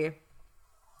a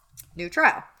new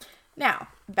trial. Now,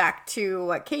 back to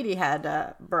what Katie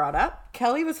had brought up.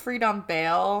 Kelly was freed on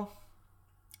bail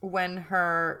when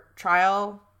her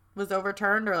trial was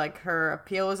overturned, or like her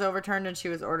appeal was overturned and she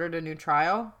was ordered a new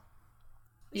trial.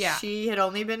 Yeah. She had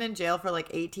only been in jail for like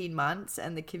 18 months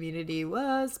and the community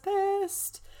was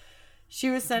pissed. She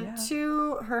was sent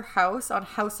to her house on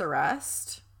house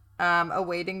arrest,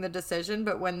 awaiting the decision.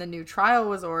 But when the new trial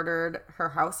was ordered, her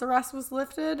house arrest was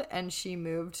lifted and she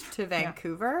moved to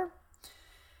Vancouver.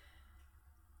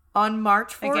 On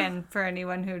March 4th. Again, for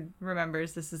anyone who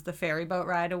remembers, this is the ferry boat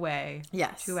ride away.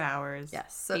 Yes. 2 hours.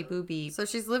 Yes. So, beep, boop, beep. So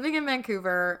she's living in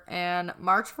Vancouver, and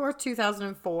March 4th,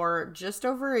 2004, just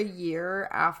over a year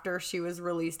after she was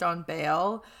released on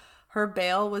bail, her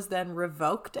bail was then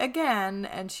revoked again,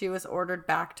 and she was ordered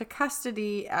back to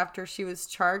custody after she was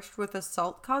charged with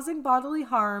assault causing bodily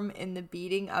harm in the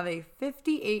beating of a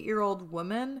 58-year-old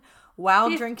woman while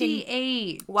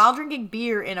drinking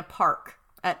beer in a park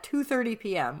at 2:30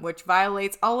 p.m., which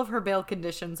violates all of her bail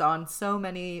conditions on so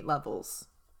many levels.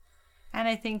 And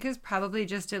I think is probably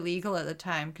just illegal at the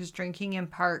time because drinking in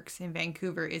parks in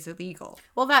Vancouver is illegal.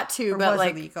 Well, that too, but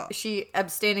like illegal. She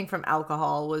abstaining from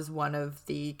alcohol was one of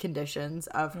the conditions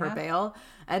of her bail.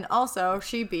 And also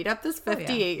she beat up this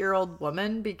 58-year-old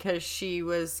woman because she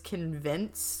was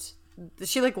convinced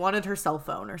she like wanted her cell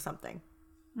phone or something.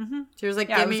 Mm-hmm. She was like,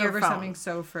 give me your phone. Something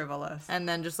so frivolous. And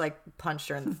then just like punched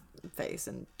her in the face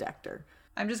and decked her.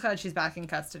 I'm just glad she's back in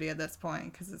custody at this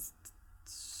point because it's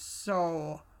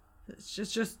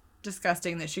just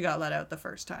disgusting that she got let out the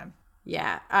first time.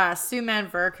 Yeah. Sue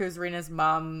Virk, who's Reena's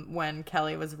mom when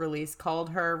Kelly was released,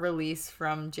 called her release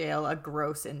from jail a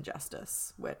gross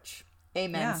injustice, which,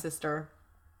 amen, sister.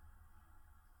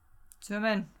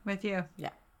 Amen with you.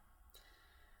 Yeah.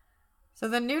 So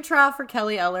the new trial for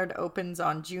Kelly Ellard opens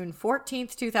on June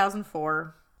 14th,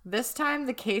 2004. This time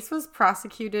the case was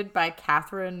prosecuted by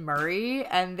Catherine Murray,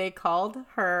 and they called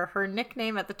her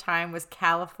nickname at the time was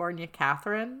California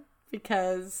Catherine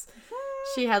because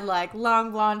She had like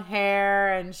long blonde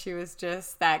hair and she was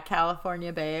just that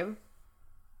California babe.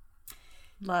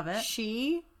 Love it.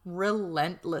 She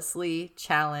relentlessly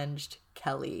challenged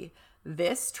Kelly.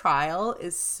 This trial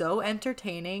is so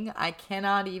entertaining. I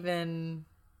cannot even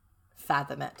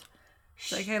fathom it.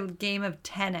 It's like a game of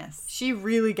tennis. She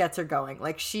really gets her going.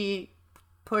 Like she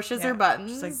pushes her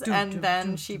buttons like, and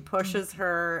then she pushes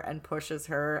her and pushes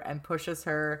her and pushes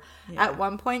her. Yeah. At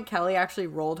one point, Kelly actually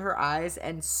rolled her eyes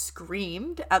and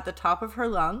screamed at the top of her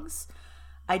lungs,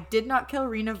 "I did not kill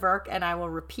Reena Virk, and I will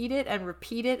repeat it,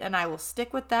 and I will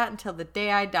stick with that until the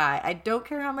day I die. I don't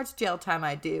care how much jail time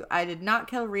I do. I did not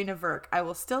kill Reena Virk. I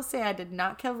will still say I did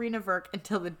not kill Reena Virk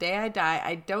until the day I die.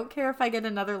 I don't care if I get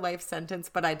another life sentence,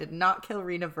 but I did not kill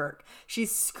Reena Virk."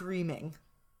 She's screaming.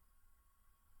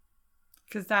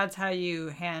 Because that's how you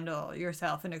handle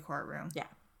yourself in a courtroom. Yeah.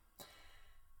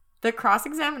 The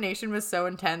cross-examination was so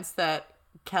intense that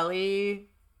Kelly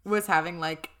was having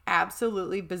like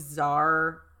absolutely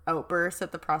bizarre outbursts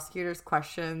at the prosecutor's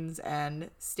questions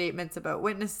and statements about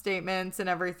witness statements and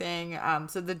everything.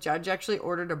 So the judge actually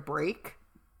ordered a break.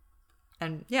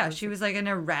 And yeah, she was like an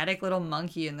erratic little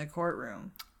monkey in the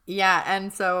courtroom. Yeah,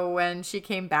 and so when she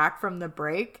came back from the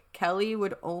break, Kelly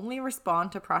would only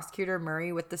respond to Prosecutor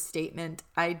Murray with the statement,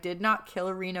 "I did not kill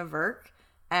Reena Virk,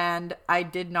 and I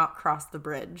did not cross the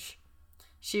bridge."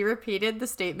 She repeated the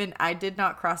statement, "I did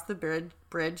not cross the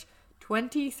bridge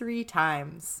 23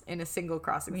 times in a single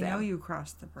cross-exam. We know you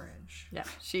crossed the bridge. Yeah,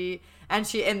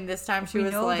 and this time she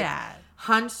was like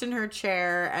hunched in her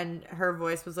chair and her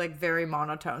voice was like very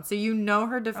monotone. So you know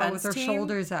her defense with team. Her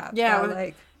shoulders up. Yeah,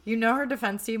 like you know her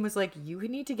defense team was like, "You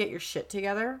need to get your shit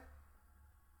together.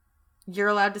 You're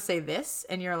allowed to say this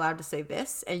and you're allowed to say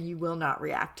this and you will not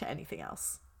react to anything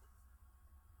else."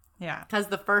 Yeah. Because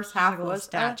the first half like was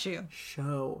statue. A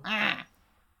show. Yeah.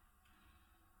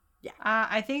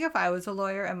 I think if I was a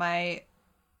lawyer and my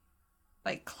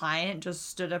like client just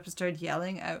stood up and started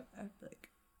yelling, I'd be like,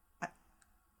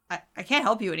 I can't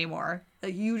help you anymore.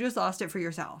 Like, you just lost it for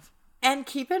yourself. And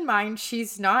keep in mind,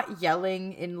 she's not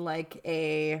yelling in like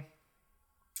in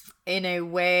a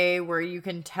way where you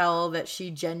can tell that she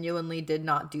genuinely did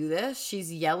not do this.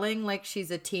 She's yelling like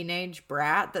she's a teenage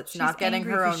brat that's not getting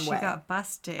her own way. She got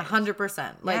busted.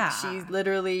 100%. Like she's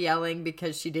literally yelling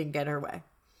because she didn't get her way.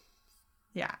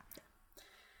 Yeah.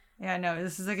 Yeah, no,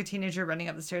 this is like a teenager running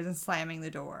up the stairs and slamming the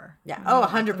door. Yeah. Oh,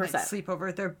 100%. Like, sleep over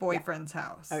at their boyfriend's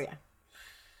house. Oh, yeah.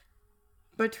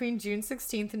 Between June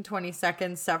 16th and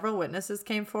 22nd, several witnesses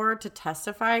came forward to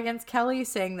testify against Kelly,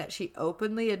 saying that she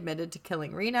openly admitted to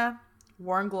killing Reena.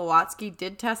 Warren Glowatsky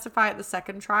did testify at the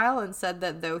second trial and said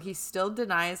that though he still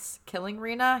denies killing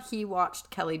Reena, he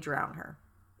watched Kelly drown her.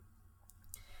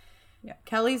 Yeah.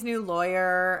 Kelly's new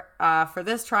lawyer for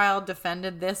this trial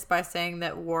defended this by saying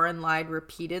that Warren lied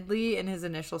repeatedly in his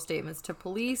initial statements to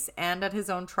police and at his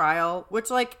own trial, which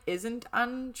like isn't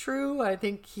untrue. I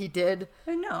think he did.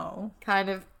 I know. Kind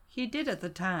of. He did at the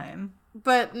time.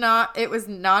 But it was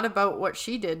not about what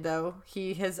she did though.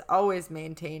 He has always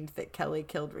maintained that Kelly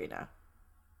killed Reena.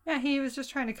 Yeah, he was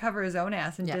just trying to cover his own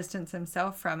ass and distance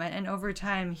himself from it. And over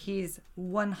time, he's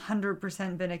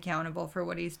 100% been accountable for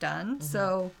what he's done. Mm-hmm.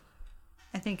 So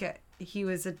I think he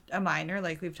was a minor,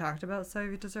 like we've talked about, so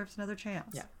he deserves another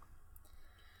chance. Yeah.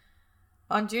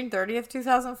 On June 30th,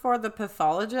 2004, the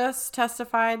pathologist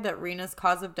testified that Reena's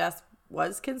cause of death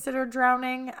was considered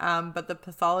drowning, but the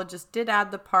pathologist did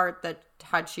add the part that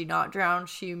had she not drowned,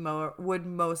 she would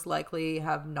most likely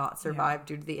have not survived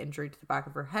due to the injury to the back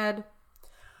of her head.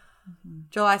 Mm-hmm.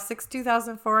 July 6,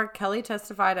 2004, Kelly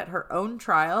testified at her own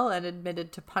trial and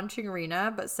admitted to punching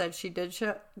Reena, but said she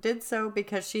did so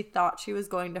because she thought she was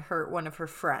going to hurt one of her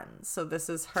friends. So this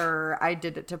is her "I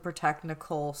did it to protect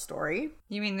Nicole" story.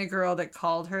 You mean the girl that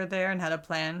called her there and had a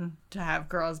plan to have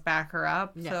girls back her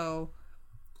up? Yeah. So,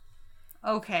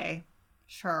 okay.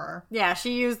 Sure. Yeah,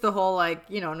 she used the whole, like,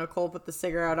 you know, Nicole put the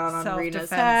cigarette on Reena's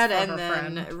head, and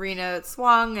then Reena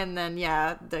swung, and then,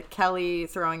 the Kelly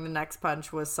throwing the next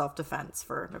punch was self-defense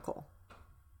for Nicole.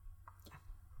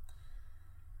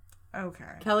 Yeah.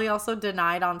 Okay. Kelly also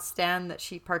denied on stand that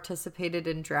she participated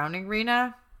in drowning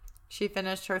Reena. She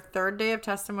finished her third day of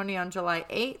testimony on July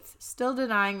 8th, still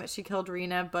denying that she killed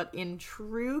Reena, but in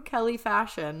true Kelly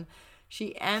fashion,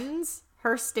 she ends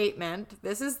her statement.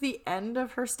 This is the end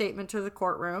of her statement to the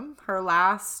courtroom. Her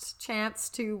last chance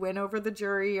to win over the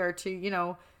jury or to, you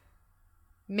know,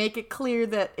 make it clear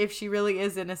that if she really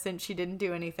is innocent, she didn't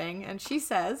do anything. And she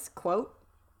says, quote,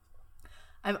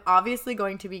 "I'm obviously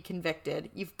going to be convicted.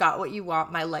 You've got what you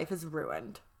want. My life is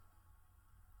ruined."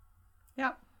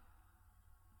 Yep.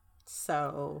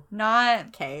 So. Not.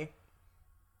 Okay.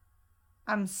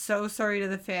 I'm so sorry to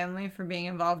the family for being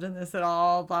involved in this at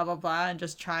all, blah, blah, blah, and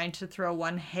just trying to throw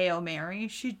one Hail Mary.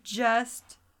 She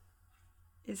just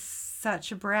is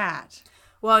such a brat.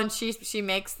 Well, and she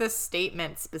makes this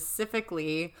statement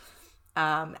specifically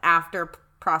after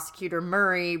Prosecutor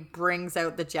Murray brings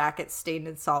out the jacket stained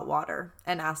in salt water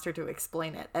and asked her to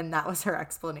explain it. And that was her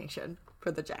explanation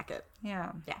for the jacket.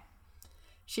 Yeah. Yeah.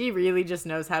 She really just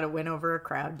knows how to win over a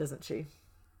crowd, doesn't she?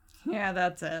 Yeah,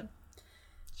 that's it.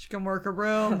 She can work a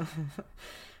room.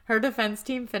 Her defense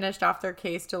team finished off their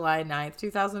case July 9th,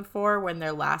 2004, when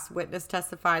their last witness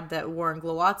testified that Warren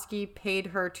Glowatsky paid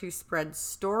her to spread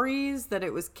stories that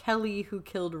it was Kelly who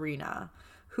killed Reena.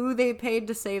 Who they paid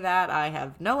to say that, I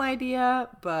have no idea,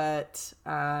 but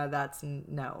that's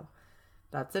no.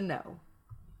 That's a no.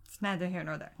 It's neither here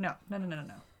nor there. No.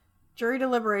 Jury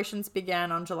deliberations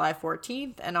began on July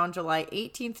 14th, and on July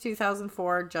 18th,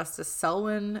 2004, Justice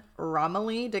Selwyn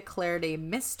Romilly declared a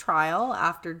mistrial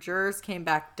after jurors came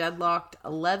back deadlocked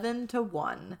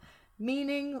 11-1,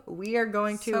 meaning we are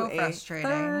going to a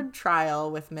third trial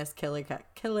with Miss Killer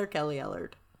Kelly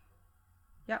Ellard.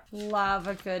 Yep. Love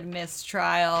a good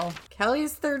mistrial.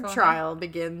 Kelly's third trial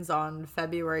begins on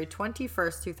February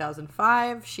 21st,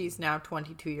 2005. She's now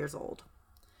 22 years old.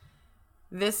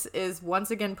 This is once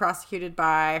again prosecuted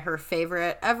by her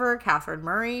favorite ever, Catherine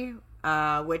Murray,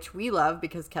 which we love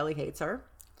because Kelly hates her.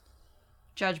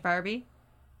 Judge Barbie.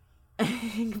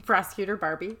 Prosecutor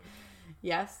Barbie.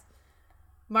 Yes.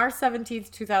 March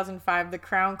 17th, 2005, the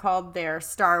Crown called their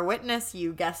star witness,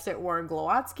 you guessed it, Warren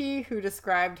Glowatsky, who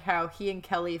described how he and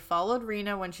Kelly followed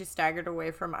Reena when she staggered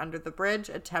away from under the bridge,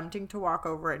 attempting to walk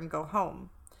over it and go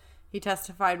home. He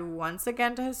testified once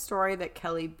again to his story that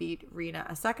Kelly beat Reena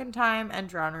a second time and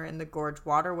drowned her in the gorge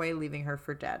waterway, leaving her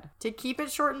for dead. To keep it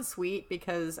short and sweet,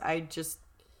 because I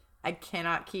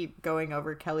cannot keep going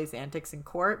over Kelly's antics in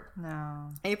court.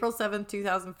 No. April 7th,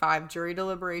 2005, jury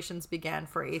deliberations began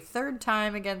for a third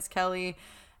time against Kelly,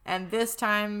 and this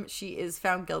time she is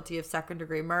found guilty of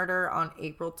second-degree murder on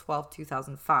April 12th,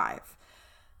 2005.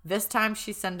 This time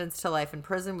she's sentenced to life in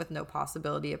prison with no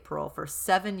possibility of parole for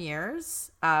 7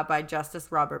 years by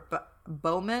Justice Robert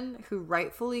Bowman, who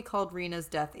rightfully called Reena's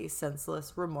death a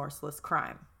senseless, remorseless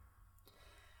crime.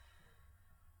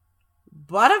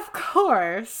 But of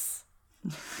course,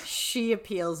 she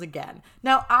appeals again.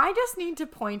 Now, I just need to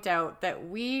point out that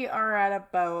we are at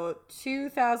about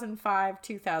 2005,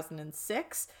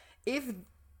 2006.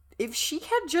 If she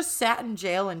had just sat in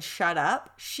jail and shut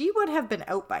up, she would have been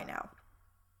out by now.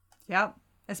 Yep.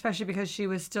 Especially because she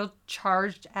was still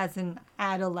charged as an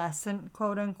adolescent,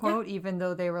 quote unquote, even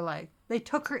though they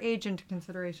took her age into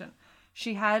consideration.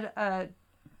 She had a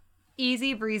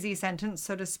easy breezy sentence,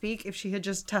 so to speak, if she had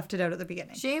just toughed it out at the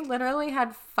beginning. She literally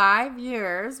had 5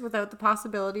 years without the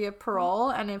possibility of parole,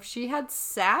 and if she had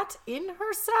sat in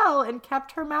her cell and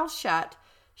kept her mouth shut,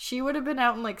 she would have been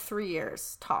out in like 3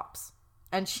 years tops,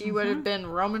 and she would have been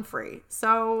roaming free.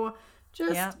 So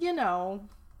just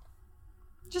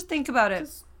just think about it.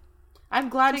 I'm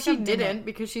glad she didn't,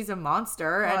 because she's a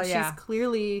monster and she's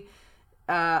clearly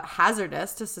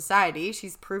hazardous to society.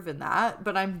 She's proven that,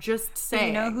 but I'm just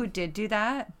saying. You know who did do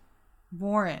that?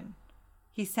 Warren.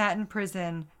 He sat in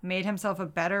prison, made himself a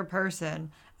better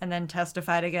person, and then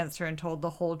testified against her and told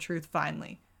the whole truth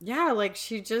finally. Yeah, like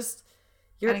she just...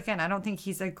 And again, I don't think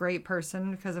he's a great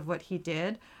person because of what he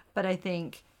did, but I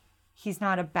think he's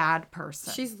not a bad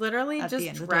person. She's literally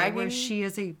just dragging... Where she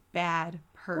is a bad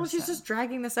person. Well, she's just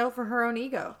dragging this out for her own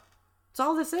ego. That's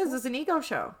all this is. It's an ego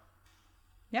show.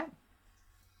 Yeah.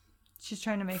 She's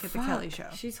trying to make it the Kelly show.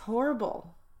 She's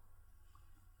horrible.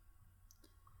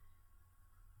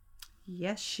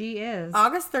 Yes, she is.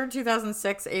 August 3rd,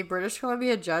 2006, a British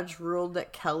Columbia judge ruled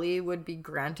that Kelly would be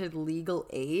granted legal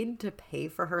aid to pay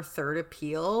for her third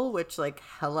appeal, which, like,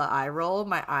 hella eye roll.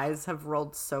 My eyes have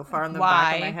rolled so far in the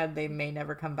back of my head, they may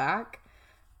never come back.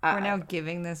 We're now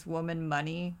giving this woman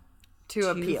money to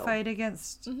appeal. Fight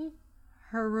against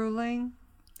her ruling.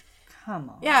 Come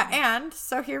on. Yeah, and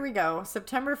so here we go.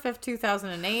 September 5th,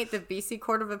 2008, the BC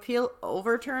Court of Appeal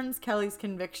overturns Kelly's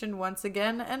conviction once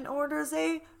again and orders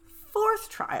a fourth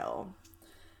trial.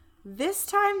 This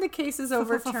time the case is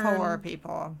overturned. 4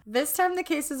 people. This time the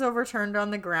case is overturned on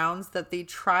the grounds that the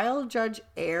trial judge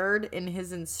erred in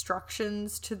his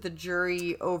instructions to the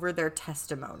jury over their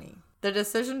testimony. The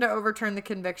decision to overturn the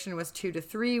conviction was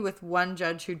 2-3, with one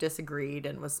judge who disagreed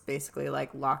and was basically like,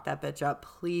 lock that bitch up.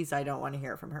 Please, I don't want to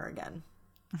hear from her again.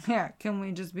 Yeah, can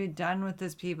we just be done with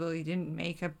this, people? You didn't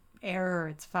make a error.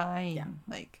 It's fine. Yeah.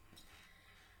 Like,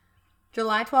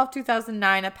 July 12,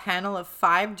 2009, a panel of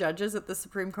 5 judges at the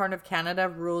Supreme Court of Canada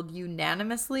ruled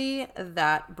unanimously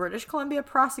that British Columbia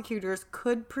prosecutors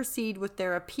could proceed with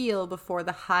their appeal before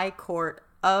the High Court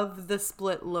of the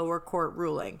split lower court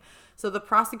ruling. So the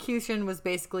prosecution was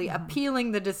basically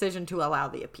appealing the decision to allow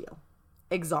the appeal.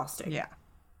 Exhausting. Yeah.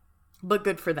 But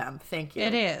good for them. Thank you.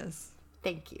 It is.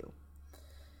 Thank you.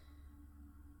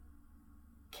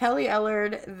 Kelly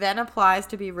Ellard then applies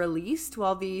to be released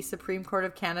while the Supreme Court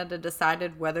of Canada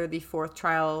decided whether the 4th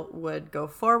trial would go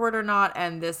forward or not,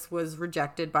 and this was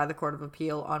rejected by the Court of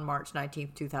Appeal on March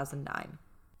 19, 2009.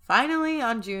 Finally,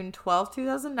 on June 12,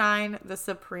 2009, the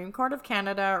Supreme Court of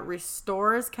Canada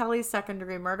restores Kelly's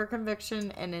second-degree murder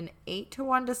conviction in an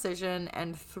 8-1 decision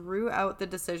and threw out the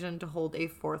decision to hold a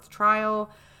 4th trial.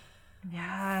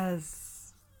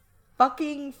 Yes.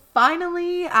 Fucking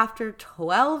finally, after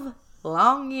 12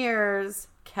 long years,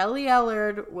 Kelly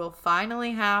Ellard will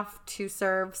finally have to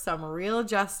serve some real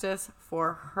justice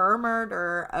for her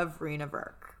murder of Reena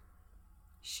Virk.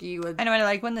 She would. I know. I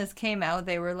like when this came out,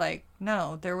 they were like,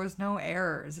 "No, there was no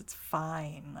errors. It's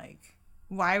fine. Like,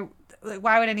 why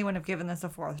would anyone have given this a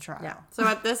 4th trial?" Yeah. So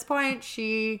at this point,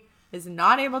 she is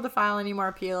not able to file any more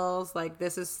appeals. Like,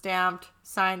 this is stamped,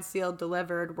 signed, sealed,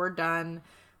 delivered. We're done.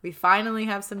 We finally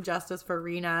have some justice for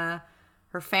Reena.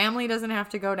 Her family doesn't have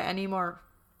to go to any more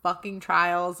fucking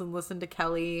trials and listen to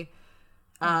Kelly.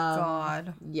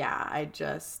 God. Yeah,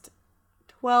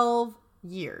 12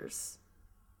 years.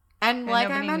 And like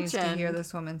I mentioned, needs to hear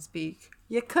this woman speak.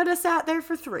 You could have sat there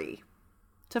for 3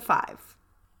 to 5.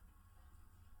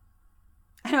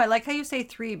 I know, I like how you say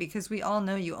 3 because we all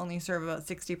know you only serve about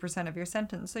 60% of your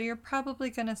sentence. So you're probably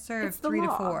going to serve 3 to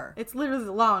 4. It's literally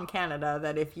the law in Canada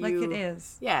that if you... Like it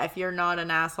is. Yeah, if you're not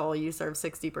an asshole, you serve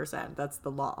 60%. That's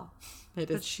the law.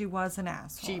 But she was an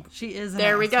asshole. She is an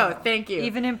there asshole. We go. Thank you.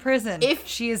 Even in prison,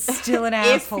 she is still an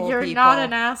asshole, If you're people. not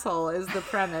an asshole is the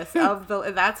premise of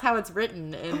the... That's how it's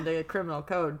written in the criminal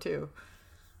code, too.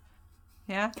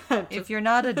 Yeah? If you're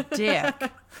not a dick...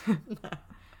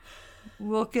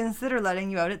 We'll consider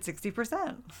letting you out at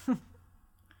 60%.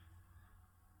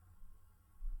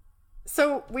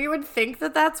 So we would think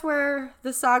that that's where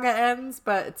the saga ends,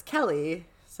 but it's Kelly,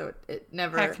 so it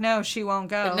never... Heck no, she won't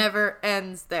go. It never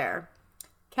ends there.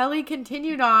 Kelly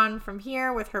continued on from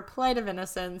here with her plight of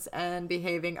innocence and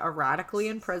behaving erratically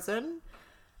in prison.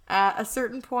 At a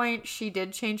certain point, she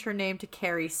did change her name to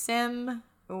Carrie Sim,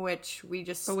 which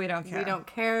but we don't care. We don't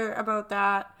care about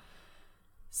that.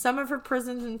 Some of her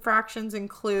prison infractions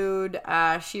include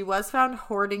she was found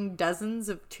hoarding dozens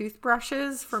of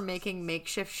toothbrushes for making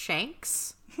makeshift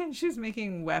shanks. She's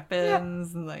making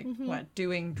weapons and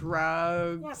doing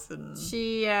drugs. Yep. And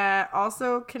she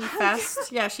also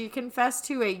confessed. She confessed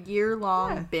to a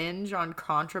year-long binge on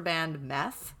contraband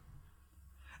meth.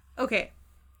 Okay,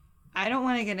 I don't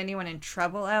want to get anyone in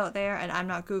trouble out there, and I'm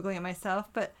not Googling it myself,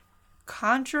 but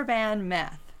contraband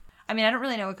meth. I mean, I don't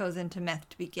really know what goes into meth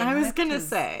to begin with. I was going to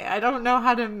say, I don't know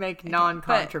how to make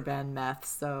non-contraband meth,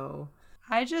 so...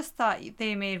 I just thought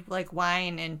they made,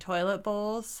 wine in toilet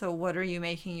bowls, so what are you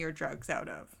making your drugs out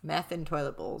of? Meth in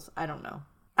toilet bowls. I don't know.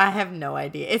 I have no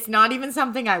idea. It's not even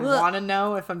something I want to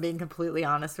know, if I'm being completely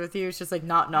honest with you. It's just,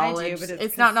 not knowledge. I do, but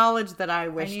it's not knowledge that I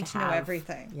wish to have. I need to know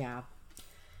everything. Yeah.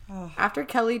 Oh. After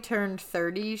Kelly turned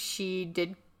 30, she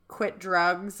did quit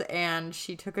drugs, and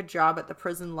she took a job at the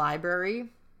prison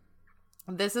library.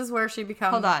 This is where she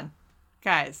becomes... Hold on.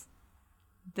 Guys,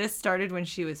 this started when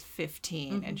she was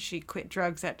 15, and she quit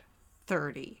drugs at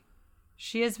 30.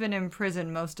 She has been in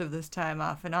prison most of this time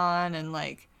off and on, and,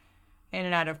 in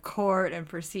and out of court and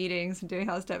proceedings and doing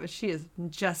all this stuff, but she is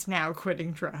just now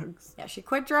quitting drugs. Yeah, she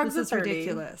quit drugs at 30. This is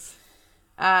ridiculous.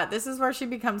 This is where she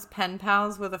becomes pen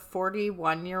pals with a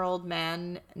 41-year-old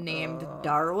man named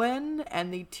Darwin,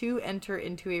 and the two enter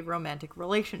into a romantic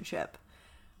relationship.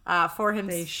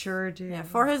 They sure do. Yeah,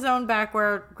 for his own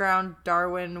background,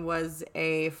 Darwin was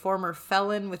a former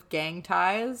felon with gang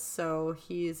ties, so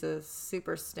he's a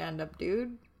super stand-up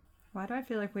dude. Why do I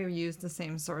feel like we used the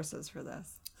same sources for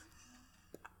this?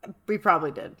 We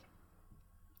probably did.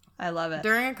 I love it.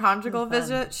 During a conjugal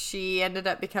visit, she ended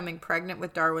up becoming pregnant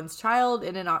with Darwin's child,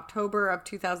 and in October of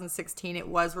 2016, it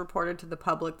was reported to the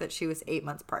public that she was 8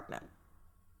 months pregnant.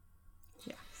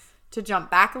 To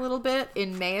jump back a little bit,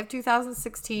 in May of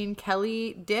 2016,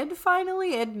 Kelly did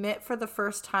finally admit for the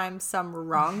first time some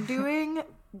wrongdoing,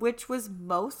 which was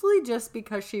mostly just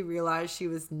because she realized she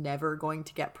was never going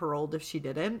to get paroled if she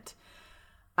didn't.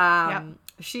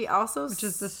 She also... Which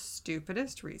is the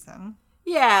stupidest reason.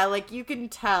 Yeah, you can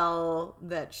tell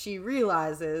that she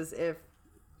realizes if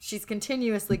she's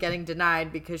continuously getting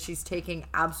denied because she's taking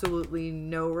absolutely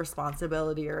no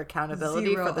responsibility or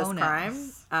accountability for this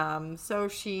crime. So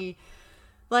she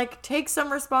like takes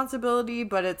some responsibility,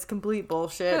 but it's complete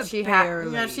bullshit. But She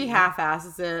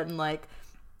half-asses it, and like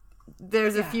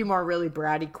there's a few more really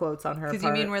bratty quotes on her part. Because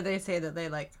you mean where they say that they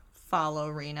like follow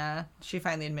Reena? She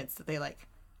finally admits that they like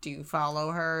do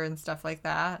follow her and stuff like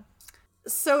that.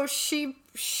 So she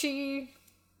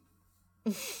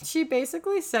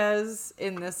basically says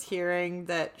in this hearing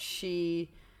that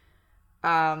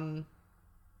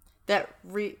that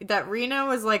Reena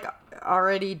was like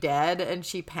already dead and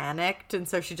she panicked, and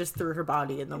so she just threw her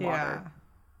body in the water.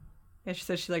 And she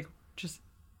says she's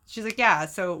like, yeah,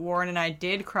 so Warren and I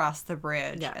did cross the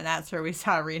bridge, and that's where we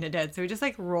saw Reena dead. So we just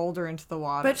like rolled her into the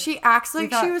water. But she acts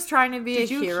like she was trying to be a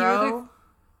hero.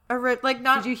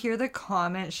 Did you hear the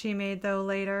comment she made though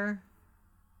later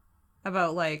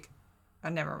about like,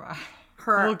 never mind.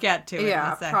 We'll get to it in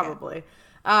a second. Probably.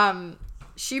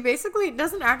 She basically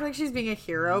doesn't act like she's being a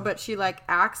hero, but she like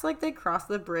acts like they crossed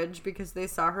the bridge because they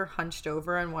saw her hunched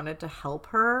over and wanted to help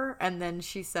her. And then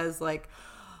she says like,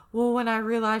 well, when I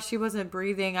realized she wasn't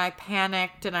breathing, I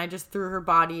panicked and I just threw her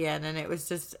body in, and it was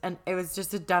just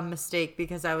a dumb mistake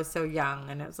because I was so young.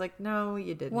 And it was like, no,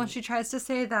 you didn't. Well, she tries to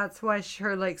say that's why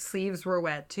her like sleeves were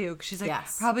wet too. Cause she's like,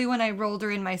 probably when I rolled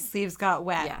her in, my sleeves got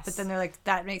wet. Yes. But then they're like,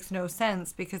 that makes no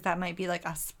sense because that might be like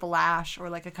a splash or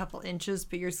like a couple inches,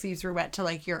 but your sleeves were wet to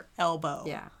like your elbow.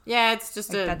 Yeah, it's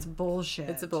just like, that's bullshit.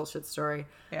 It's a bullshit story.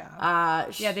 Yeah.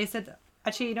 They said.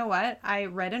 Actually, you know what? I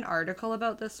read an article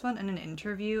about this one and an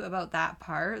interview about that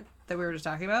part that we were just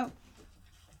talking about.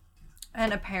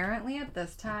 And apparently at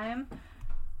this time,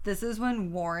 this is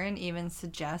when Warren even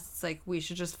suggests, like, we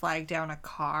should just flag down a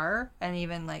car, and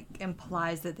even, like,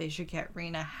 implies that they should get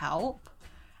Reena help.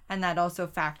 And that also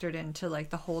factored into,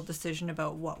 like, the whole decision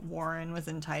about what Warren was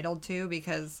entitled to,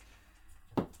 because,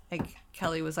 like,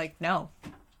 Kelly was like, no,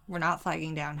 we're not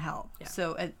flagging down help. Yeah.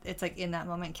 So it's like in that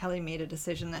moment, Kelly made a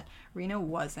decision that Reena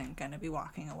wasn't going to be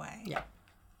walking away. Yeah.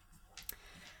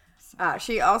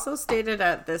 She also stated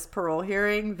at this parole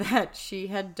hearing that she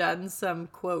had done some,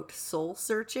 quote, soul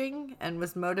searching and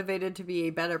was motivated to be a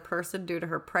better person due to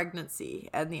her pregnancy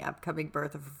and the upcoming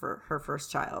birth of her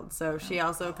first child. So she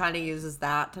also kind of uses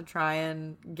that to try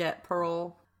and get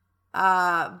parole.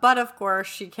 But of course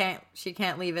she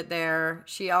can't leave it there.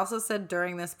 She also said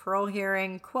during this parole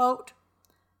hearing, quote,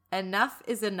 enough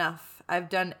is enough. I've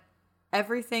done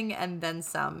everything and then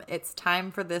some. It's time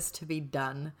for this to be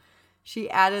done.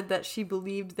 She added that she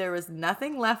believed there was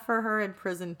nothing left for her in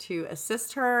prison to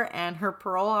assist her, and her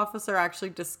parole officer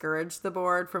actually discouraged the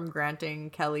board from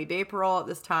granting Kelly day parole at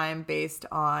this time based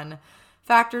on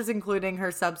factors including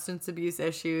her substance abuse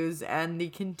issues and the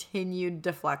continued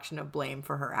deflection of blame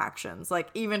for her actions. Like,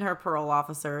 even her parole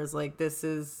officer is like, this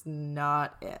is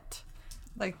not it.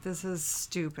 Like, this is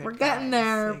stupid. We're getting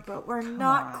there, like, but we're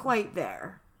not quite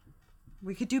there.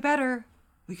 We could do better.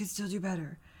 We could still do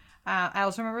better. I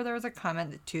also remember there was a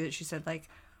comment too that she said like,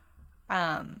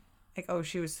 oh,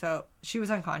 she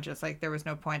was unconscious. Like, there was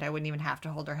no point. I wouldn't even have to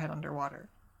hold her head underwater.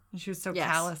 And she was so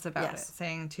callous about it,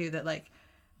 saying too that like,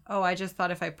 oh, I just thought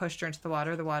if I pushed her into the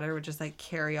water would just like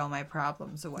carry all my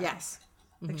problems away. Yes.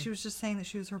 Like, she was just saying that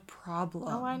she was her problem.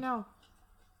 Oh, I know.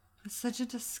 It's such a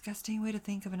disgusting way to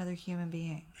think of another human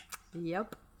being.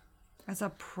 Yep. As a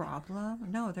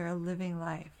problem? No, they're a living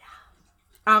life. Yeah.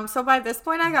 So by this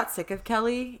point, I got sick of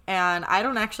Kelly, and I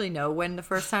don't actually know when the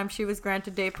first time she was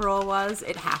granted day parole was.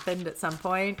 It happened at some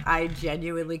point. I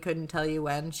genuinely couldn't tell you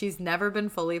when. She's never been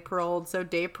fully paroled, so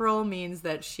day parole means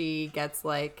that she gets,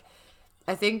 like,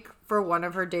 I think for one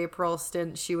of her day parole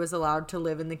stints, she was allowed to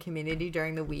live in the community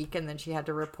during the week, and then she had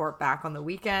to report back on the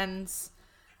weekends.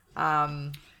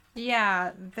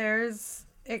 Yeah,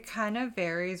 it kind of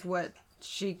varies what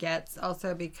she gets,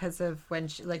 also because of when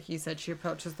she, like you said, she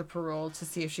approaches the parole to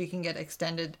see if she can get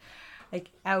extended like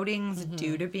outings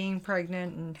due to being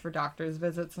pregnant and for doctor's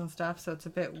visits and stuff, so it's a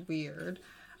bit weird.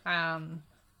 Yeah,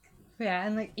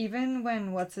 and like even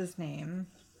when what's his name,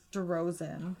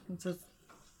 DeRozan, what's his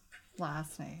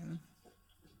last name?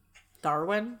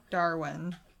 Darwin.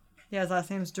 Yeah, his last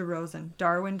name's DeRozan.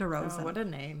 Darwin DeRozan. Oh, what a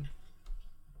name.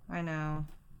 I know.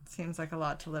 Seems like a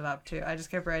lot to live up to. I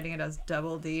just kept writing it as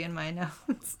double D in my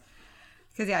notes.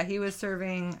 Because, yeah, he was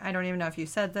serving, I don't even know if you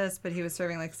said this, but he was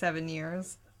serving like 7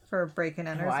 years for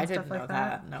break-and-enters and stuff like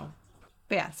that. No.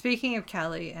 But yeah, speaking of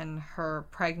Kelly and her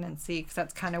pregnancy, because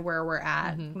that's kind of where we're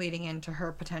at, leading into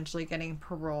her potentially getting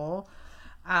parole.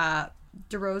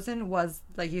 DeRozan was,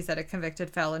 like you said, a convicted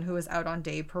felon who was out on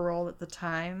day parole at the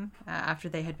time after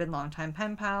they had been longtime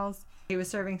pen pals. He was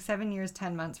serving 7 years,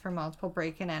 10 months for multiple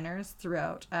break-and-enters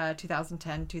throughout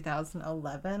 2010,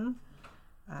 2011.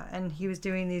 And he was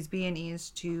doing these B&Es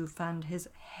to fund his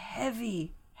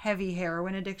heavy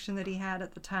heroin addiction that he had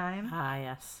at the time. Ah,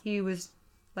 yes. He was,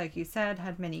 like you said,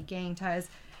 had many gang ties,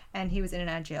 and he was in and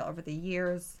out of jail over the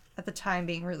years, at the time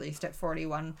being released at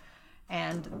 41.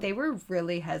 And they were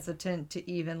really hesitant to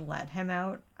even let him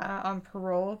out on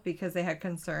parole because they had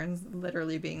concerns,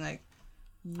 literally being like,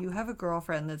 you have a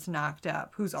girlfriend that's knocked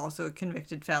up who's also a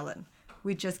convicted felon.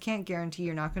 We just can't guarantee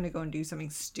you're not going to go and do something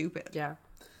stupid. Yeah.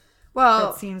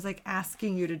 Well, that seems like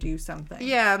asking you to do something.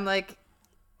 Yeah, I'm like,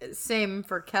 same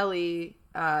for Kelly,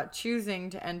 choosing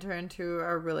to enter into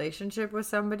a relationship with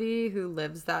somebody who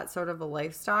lives that sort of a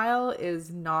lifestyle is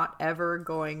not ever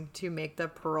going to make the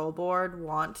parole board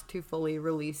want to fully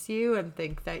release you and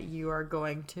think that you are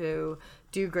going to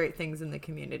do great things in the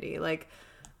community. Like,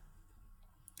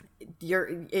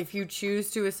 if you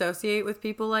choose to associate with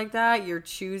people like that, you're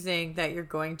choosing that you're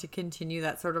going to continue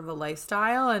that sort of a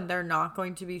lifestyle, and they're not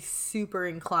going to be super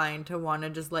inclined to want to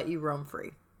just let you roam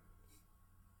free.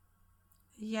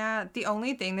 Yeah, the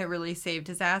only thing that really saved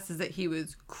his ass is that he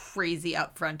was crazy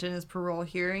upfront in his parole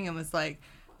hearing and was like,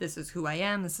 this is who I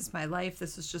am, this is my life,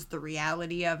 this is just the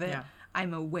reality of it. Yeah.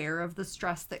 I'm aware of the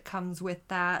stress that comes with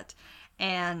that.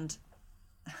 And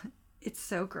it's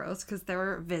so gross because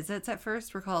their visits at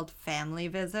first were called family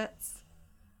visits,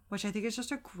 which I think is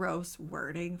just a gross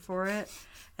wording for it.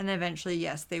 And eventually,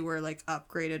 yes, they were like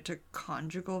upgraded to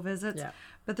conjugal visits. Yeah.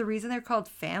 But the reason they're called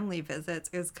family visits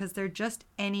is because they're just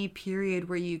any period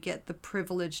where you get the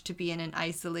privilege to be in an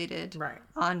isolated,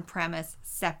 on-premise,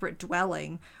 separate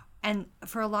dwelling. And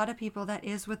for a lot of people, that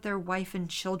is with their wife and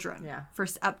children for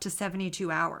up to 72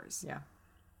 hours. Yeah.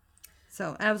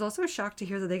 So, and I was also shocked to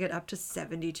hear that they get up to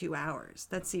 72 hours.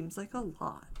 That seems like a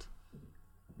lot.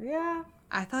 Yeah.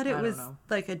 I thought it was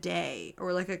like a day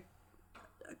or like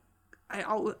I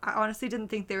honestly didn't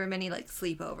think there were many like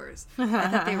sleepovers. I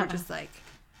thought they were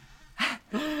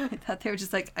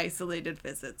just like isolated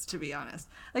visits, to be honest.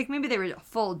 Like maybe they were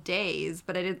full days,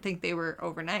 but I didn't think they were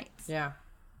overnights. Yeah.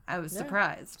 I was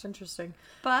surprised. It's interesting.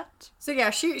 But so yeah,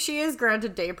 she is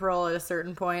granted day parole at a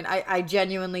certain point. I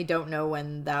genuinely don't know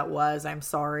when that was. I'm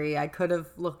sorry. I could have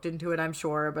looked into it, I'm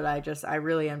sure, but I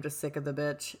really am just sick of the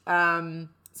bitch.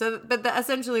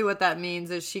 Essentially what that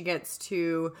means is she gets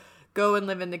to go and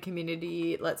live in the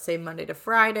community, let's say Monday to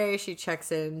Friday. She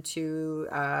checks into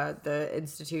the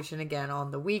institution again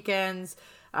on the weekends.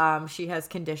 She has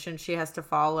conditions she has to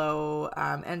follow.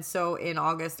 And so in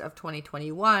August of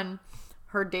 2021,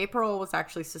 her day parole was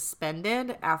actually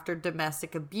suspended after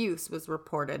domestic abuse was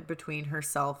reported between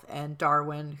herself and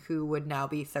Darwin, who would now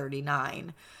be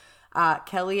 39.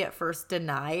 Kelly at first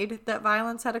denied that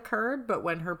violence had occurred, but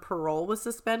when her parole was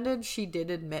suspended, she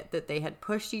did admit that they had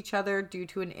pushed each other due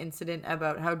to an incident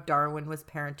about how Darwin was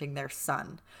parenting their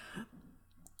son.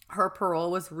 Her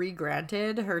parole was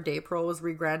re-granted. Her day parole was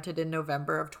re-granted in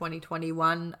November of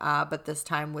 2021, but this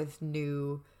time with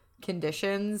new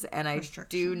conditions, and I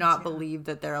do not believe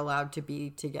that they're allowed to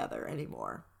be together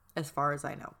anymore, as far as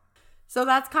I know. So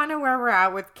that's kind of where we're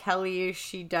at with Kelly.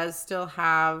 She does still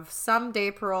have some day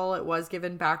parole. It was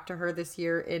given back to her this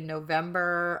year in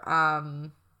November. I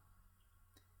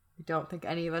don't think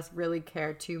any of us really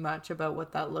care too much about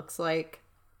what that looks like.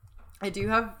 I do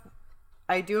have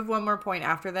one more point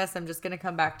after this. I'm just going to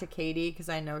come back to Katie because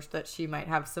I know that she might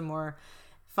have some more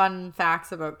fun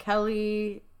facts about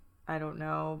Kelly. I don't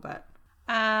know, but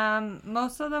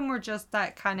most of them were just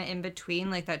that kind of in between,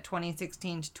 like that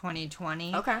 2016 to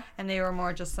 2020. Okay. And they were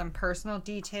more just some personal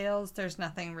details. There's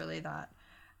nothing really that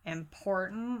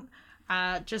important.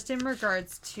 Just in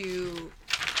regards to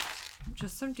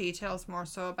just some details more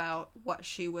so about what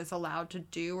she was allowed to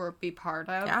do or be part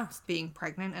of, being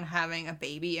pregnant and having a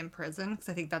baby in prison. Because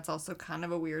I think that's also kind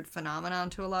of a weird phenomenon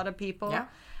to a lot of people. Yeah.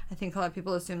 I think a lot of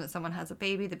people assume that someone has a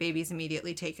baby, the baby's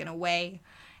immediately taken away,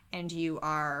 and you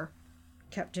are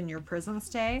kept in your prison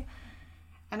stay.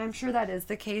 And I'm sure that is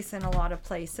the case in a lot of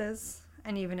places,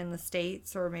 and even in the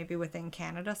States or maybe within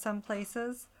Canada some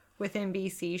places. Within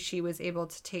BC, she was able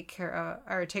to take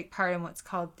part in what's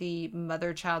called the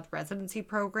Mother-Child Residency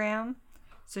Program.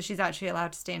 So she's actually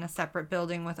allowed to stay in a separate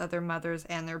building with other mothers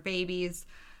and their babies.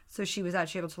 So she was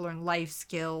actually able to learn life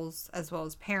skills as well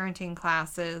as parenting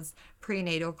classes,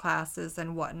 prenatal classes,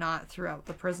 and whatnot throughout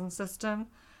the prison system.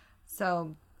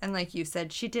 So, and like you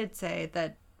said, she did say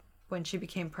that when she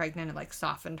became pregnant, it like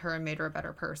softened her and made her a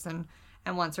better person.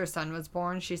 And once her son was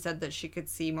born, she said that she could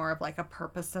see more of like a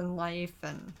purpose in life.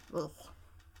 And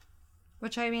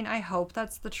Which, I mean, I hope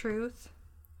that's the truth.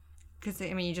 Because,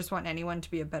 I mean, you just want anyone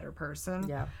to be a better person.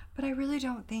 Yeah. But I really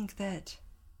don't think that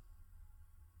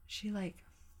she, like,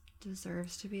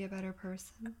 deserves to be a better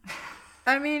person.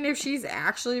 I mean, if she's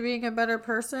actually being a better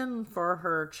person for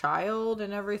her child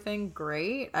and everything,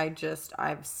 great.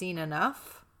 I've seen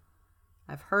enough.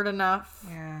 I've heard enough.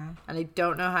 Yeah. And I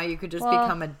don't know how you could just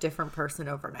become a different person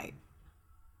overnight.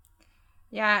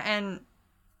 Yeah, and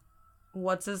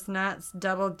what's his nuts?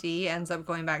 Double D ends up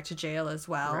going back to jail as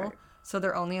well. Right. So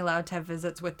they're only allowed to have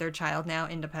visits with their child now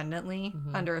independently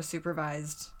under a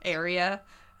supervised area.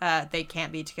 They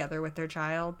can't be together with their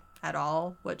child at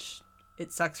all, which...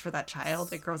 It sucks for that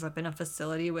child. It grows up in a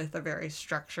facility with a very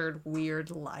structured, weird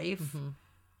life.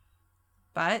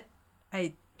 But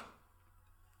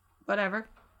whatever.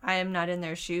 I am not in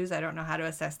their shoes. I don't know how to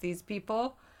assess these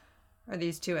people or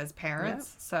these two as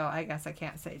parents. Yeah. So I guess I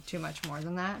can't say too much more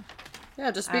than that.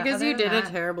 Yeah, just because you did a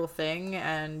terrible thing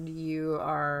and you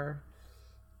are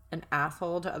an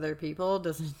asshole to other people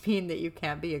doesn't mean that you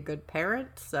can't be a good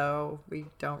parent. So we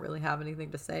don't really have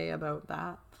anything to say about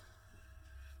that.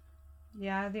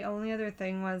 Yeah, the only other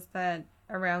thing was that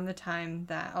around the time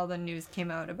that all the news came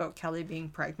out about Kelly being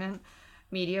pregnant,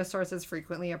 media sources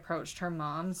frequently approached her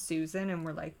mom, Susan, and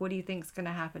were like, what do you think's going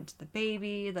to happen to the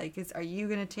baby? Like, are you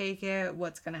going to take it?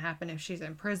 What's going to happen if she's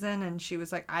in prison? And she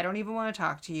was like, I don't even want to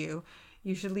talk to you.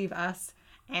 You should leave us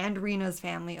and Reena's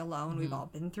family alone. We've all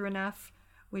been through enough.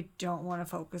 We don't want to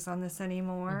focus on this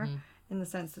anymore. In the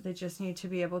sense that they just need to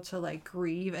be able to, like,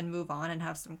 grieve and move on and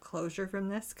have some closure from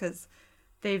this, because...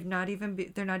 they're not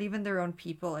even their own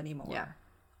people anymore. Yeah.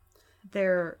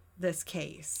 They're this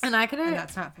case. And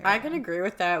that's not fair. I can agree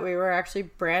with that. We were actually,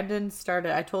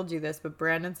 I told you this, but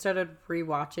Brandon started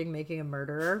rewatching Making a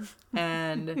Murderer.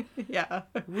 And yeah.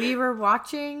 We were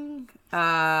watching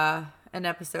an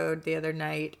episode the other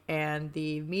night, and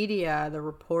the media, the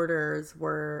reporters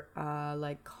were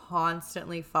like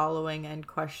constantly following and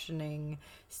questioning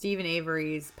Stephen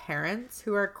Avery's parents,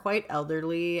 who are quite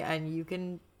elderly, and you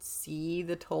can see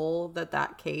the toll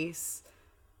that case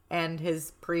and his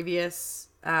previous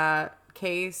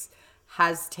case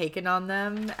has taken on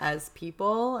them as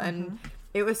people. And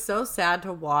it was so sad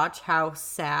to watch how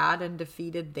sad and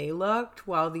defeated they looked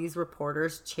while these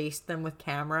reporters chased them with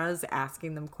cameras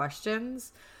asking them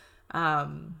questions.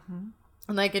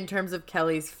 Like in terms of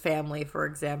Kelly's family, for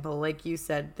example, like you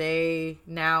said, they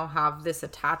now have this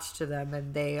attached to them,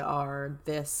 and they are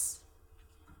this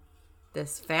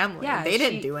family. Yeah, they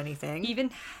didn't do anything.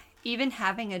 Even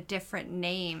having a different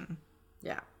name.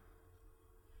 Yeah.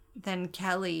 Than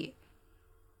Kelly,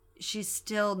 she's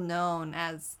still known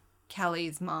as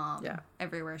Kelly's mom. Yeah.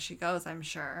 Everywhere she goes, I'm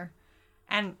sure.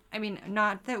 And I mean,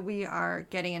 not that we are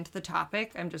getting into the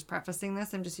topic. I'm just prefacing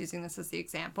this. I'm just using this as the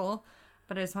example.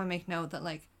 But I just want to make note that,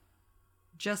 like,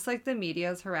 just like the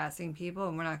media is harassing people,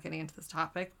 and we're not getting into this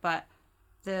topic, but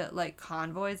the, like,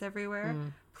 convoys everywhere,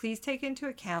 please take into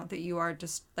account that you are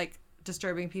just, like,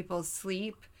 disturbing people's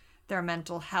sleep, their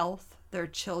mental health, their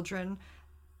children.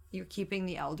 You're keeping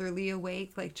the elderly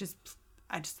awake. Like,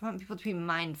 I just want people to be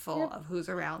mindful of who's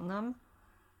around them.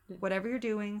 Whatever you're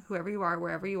doing, whoever you are,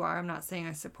 wherever you are. I'm not saying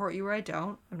I support you or I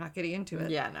don't. I'm not getting into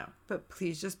it. Yeah, no. But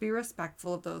please just be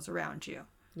respectful of those around you.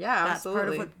 Yeah, That's absolutely.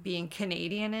 part of what being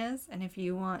Canadian is. And if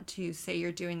you want to say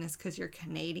you're doing this because you're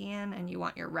Canadian and you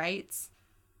want your rights,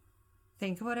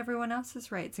 think about everyone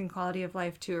else's rights and quality of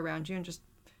life too around you, and just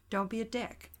don't be a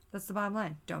dick. That's the bottom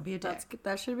line. Don't be a dick.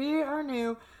 That should be our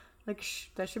new, like,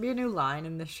 that should be a new line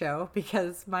in the show,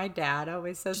 because my dad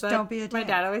always says just that. Don't be a dick. My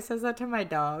dad always says that to my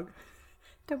dog.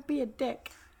 Don't be a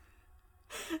dick.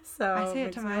 So I say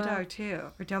it to my dog too.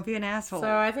 Or don't be an asshole.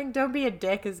 So I think don't be a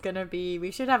dick is going to be, we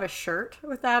should have a shirt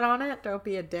with that on it. Don't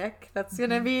be a dick. That's going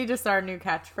to be just our new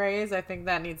catchphrase. I think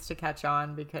that needs to catch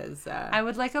on, because I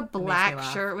would like a black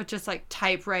shirt with just, like,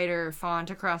 typewriter font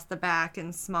across the back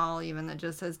and small even, that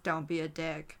just says don't be a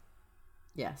dick.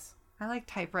 Yes. I like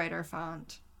typewriter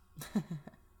font.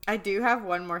 I do have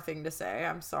one more thing to say.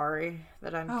 I'm sorry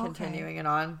that I'm continuing it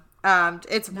on.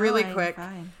 It's really quick.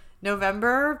 Fine.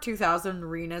 November 2000,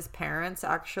 Reena's parents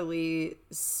actually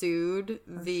sued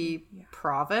the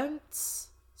province,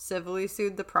 civilly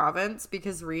sued the province,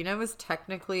 because Reena was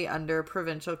technically under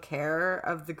provincial care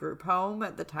of the group home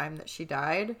at the time that she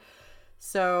died.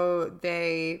 So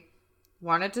they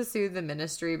wanted to sue the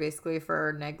ministry basically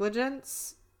for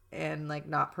negligence and, like,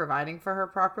 not providing for her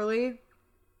properly.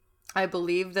 I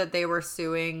believe that they were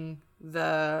suing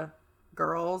the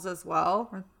girls as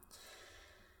well.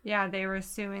 Yeah, they were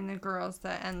suing the girls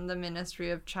and the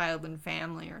Ministry of Child and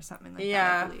Family or something like that, I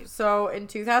Yeah. believe. So in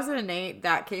 2008,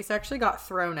 that case actually got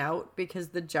thrown out because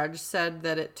the judge said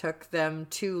that it took them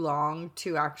too long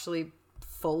to actually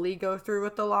fully go through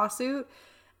with the lawsuit.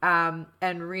 And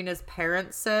Reena's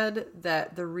parents said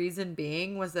that the reason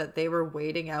being was that they were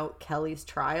waiting out Kelly's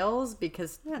trials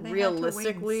because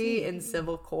realistically in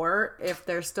civil court, if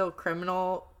there's still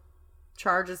criminal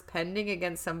charges pending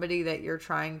against somebody that you're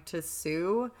trying to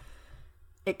sue,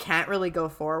 it can't really go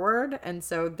forward. And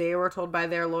so they were told by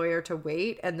their lawyer to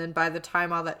wait. And then by the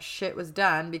time all that shit was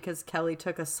done, because Kelly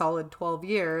took a solid 12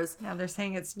 years. Now they're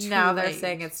saying it's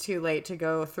too late to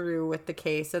go through with the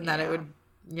case and that it would,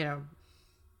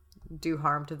 do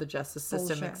harm to the justice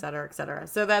system, et cetera, et cetera.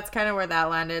 So that's kind of where that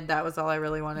landed. That was all I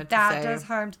really wanted to say. That does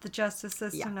harm to the justice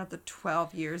system, not the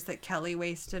 12 years that Kelly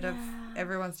wasted of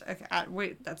everyone's... Okay,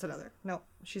 wait, that's another... No,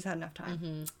 she's had enough time.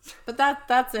 Mm-hmm. But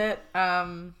that's it.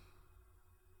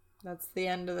 That's the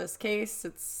end of this case.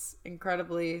 It's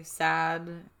incredibly sad.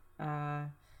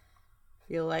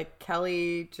 Feel like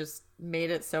Kelly just made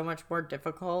it so much more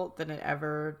difficult than it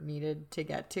ever needed to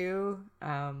get to.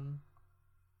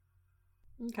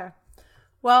 Okay.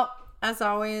 Well, as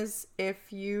always,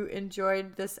 if you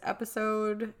enjoyed this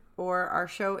episode or our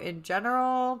show in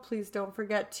general, please don't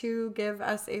forget to give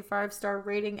us a 5-star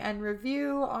rating and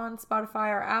review on Spotify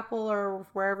or Apple or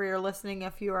wherever you're listening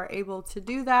if you are able to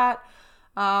do that.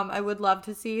 I would love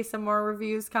to see some more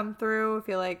reviews come through. I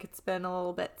feel like it's been a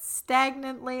little bit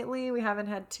stagnant lately. We haven't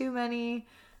had too many,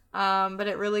 but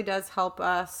it really does help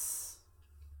us.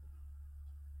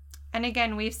 And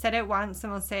again, we've said it once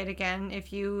and we'll say it again.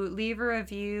 If you leave a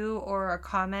review or a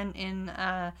comment in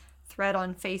a thread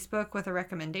on Facebook with a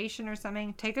recommendation or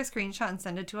something, take a screenshot and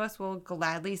send it to us. We'll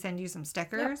gladly send you some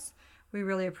stickers. Yep. We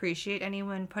really appreciate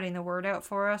anyone putting the word out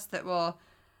for us that will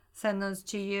send those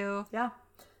to you. Yeah.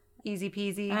 Easy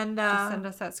peasy. And just send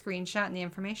us that screenshot and the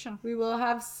information. We will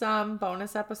have some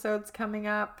bonus episodes coming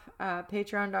up.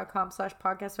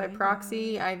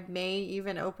 Patreon.com/podcastbyproxy. I may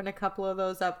even open a couple of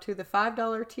those up to the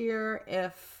 $5 tier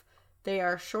if they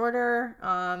are shorter.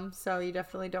 So you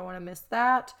definitely don't want to miss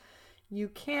that. You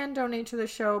can donate to the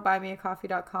show,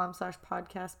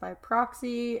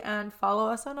 buymeacoffee.com/podcastbyproxy, and follow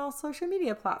us on all social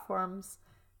media platforms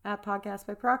at Podcast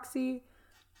by Proxy.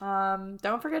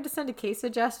 Don't forget to send a case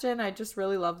suggestion. I just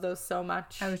really love those so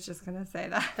much. I was just gonna say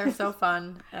that. They're so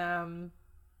fun.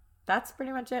 That's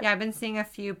pretty much it. Yeah, I've been seeing a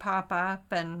few pop up,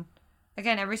 and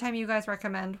again, every time you guys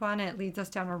recommend one, it leads us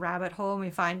down a rabbit hole and we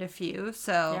find a few.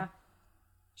 So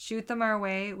shoot them our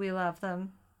way. We love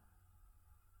them.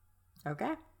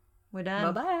 Okay. We're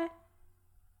done. Bye-bye.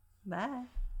 Bye.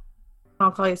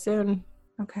 I'll call you soon.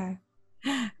 Okay.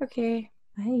 Okay.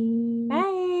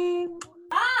 Bye.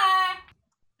 Bye.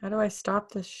 How do I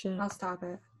stop this shit? I'll stop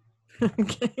it.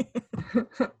 Okay.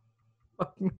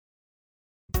 Fuck me.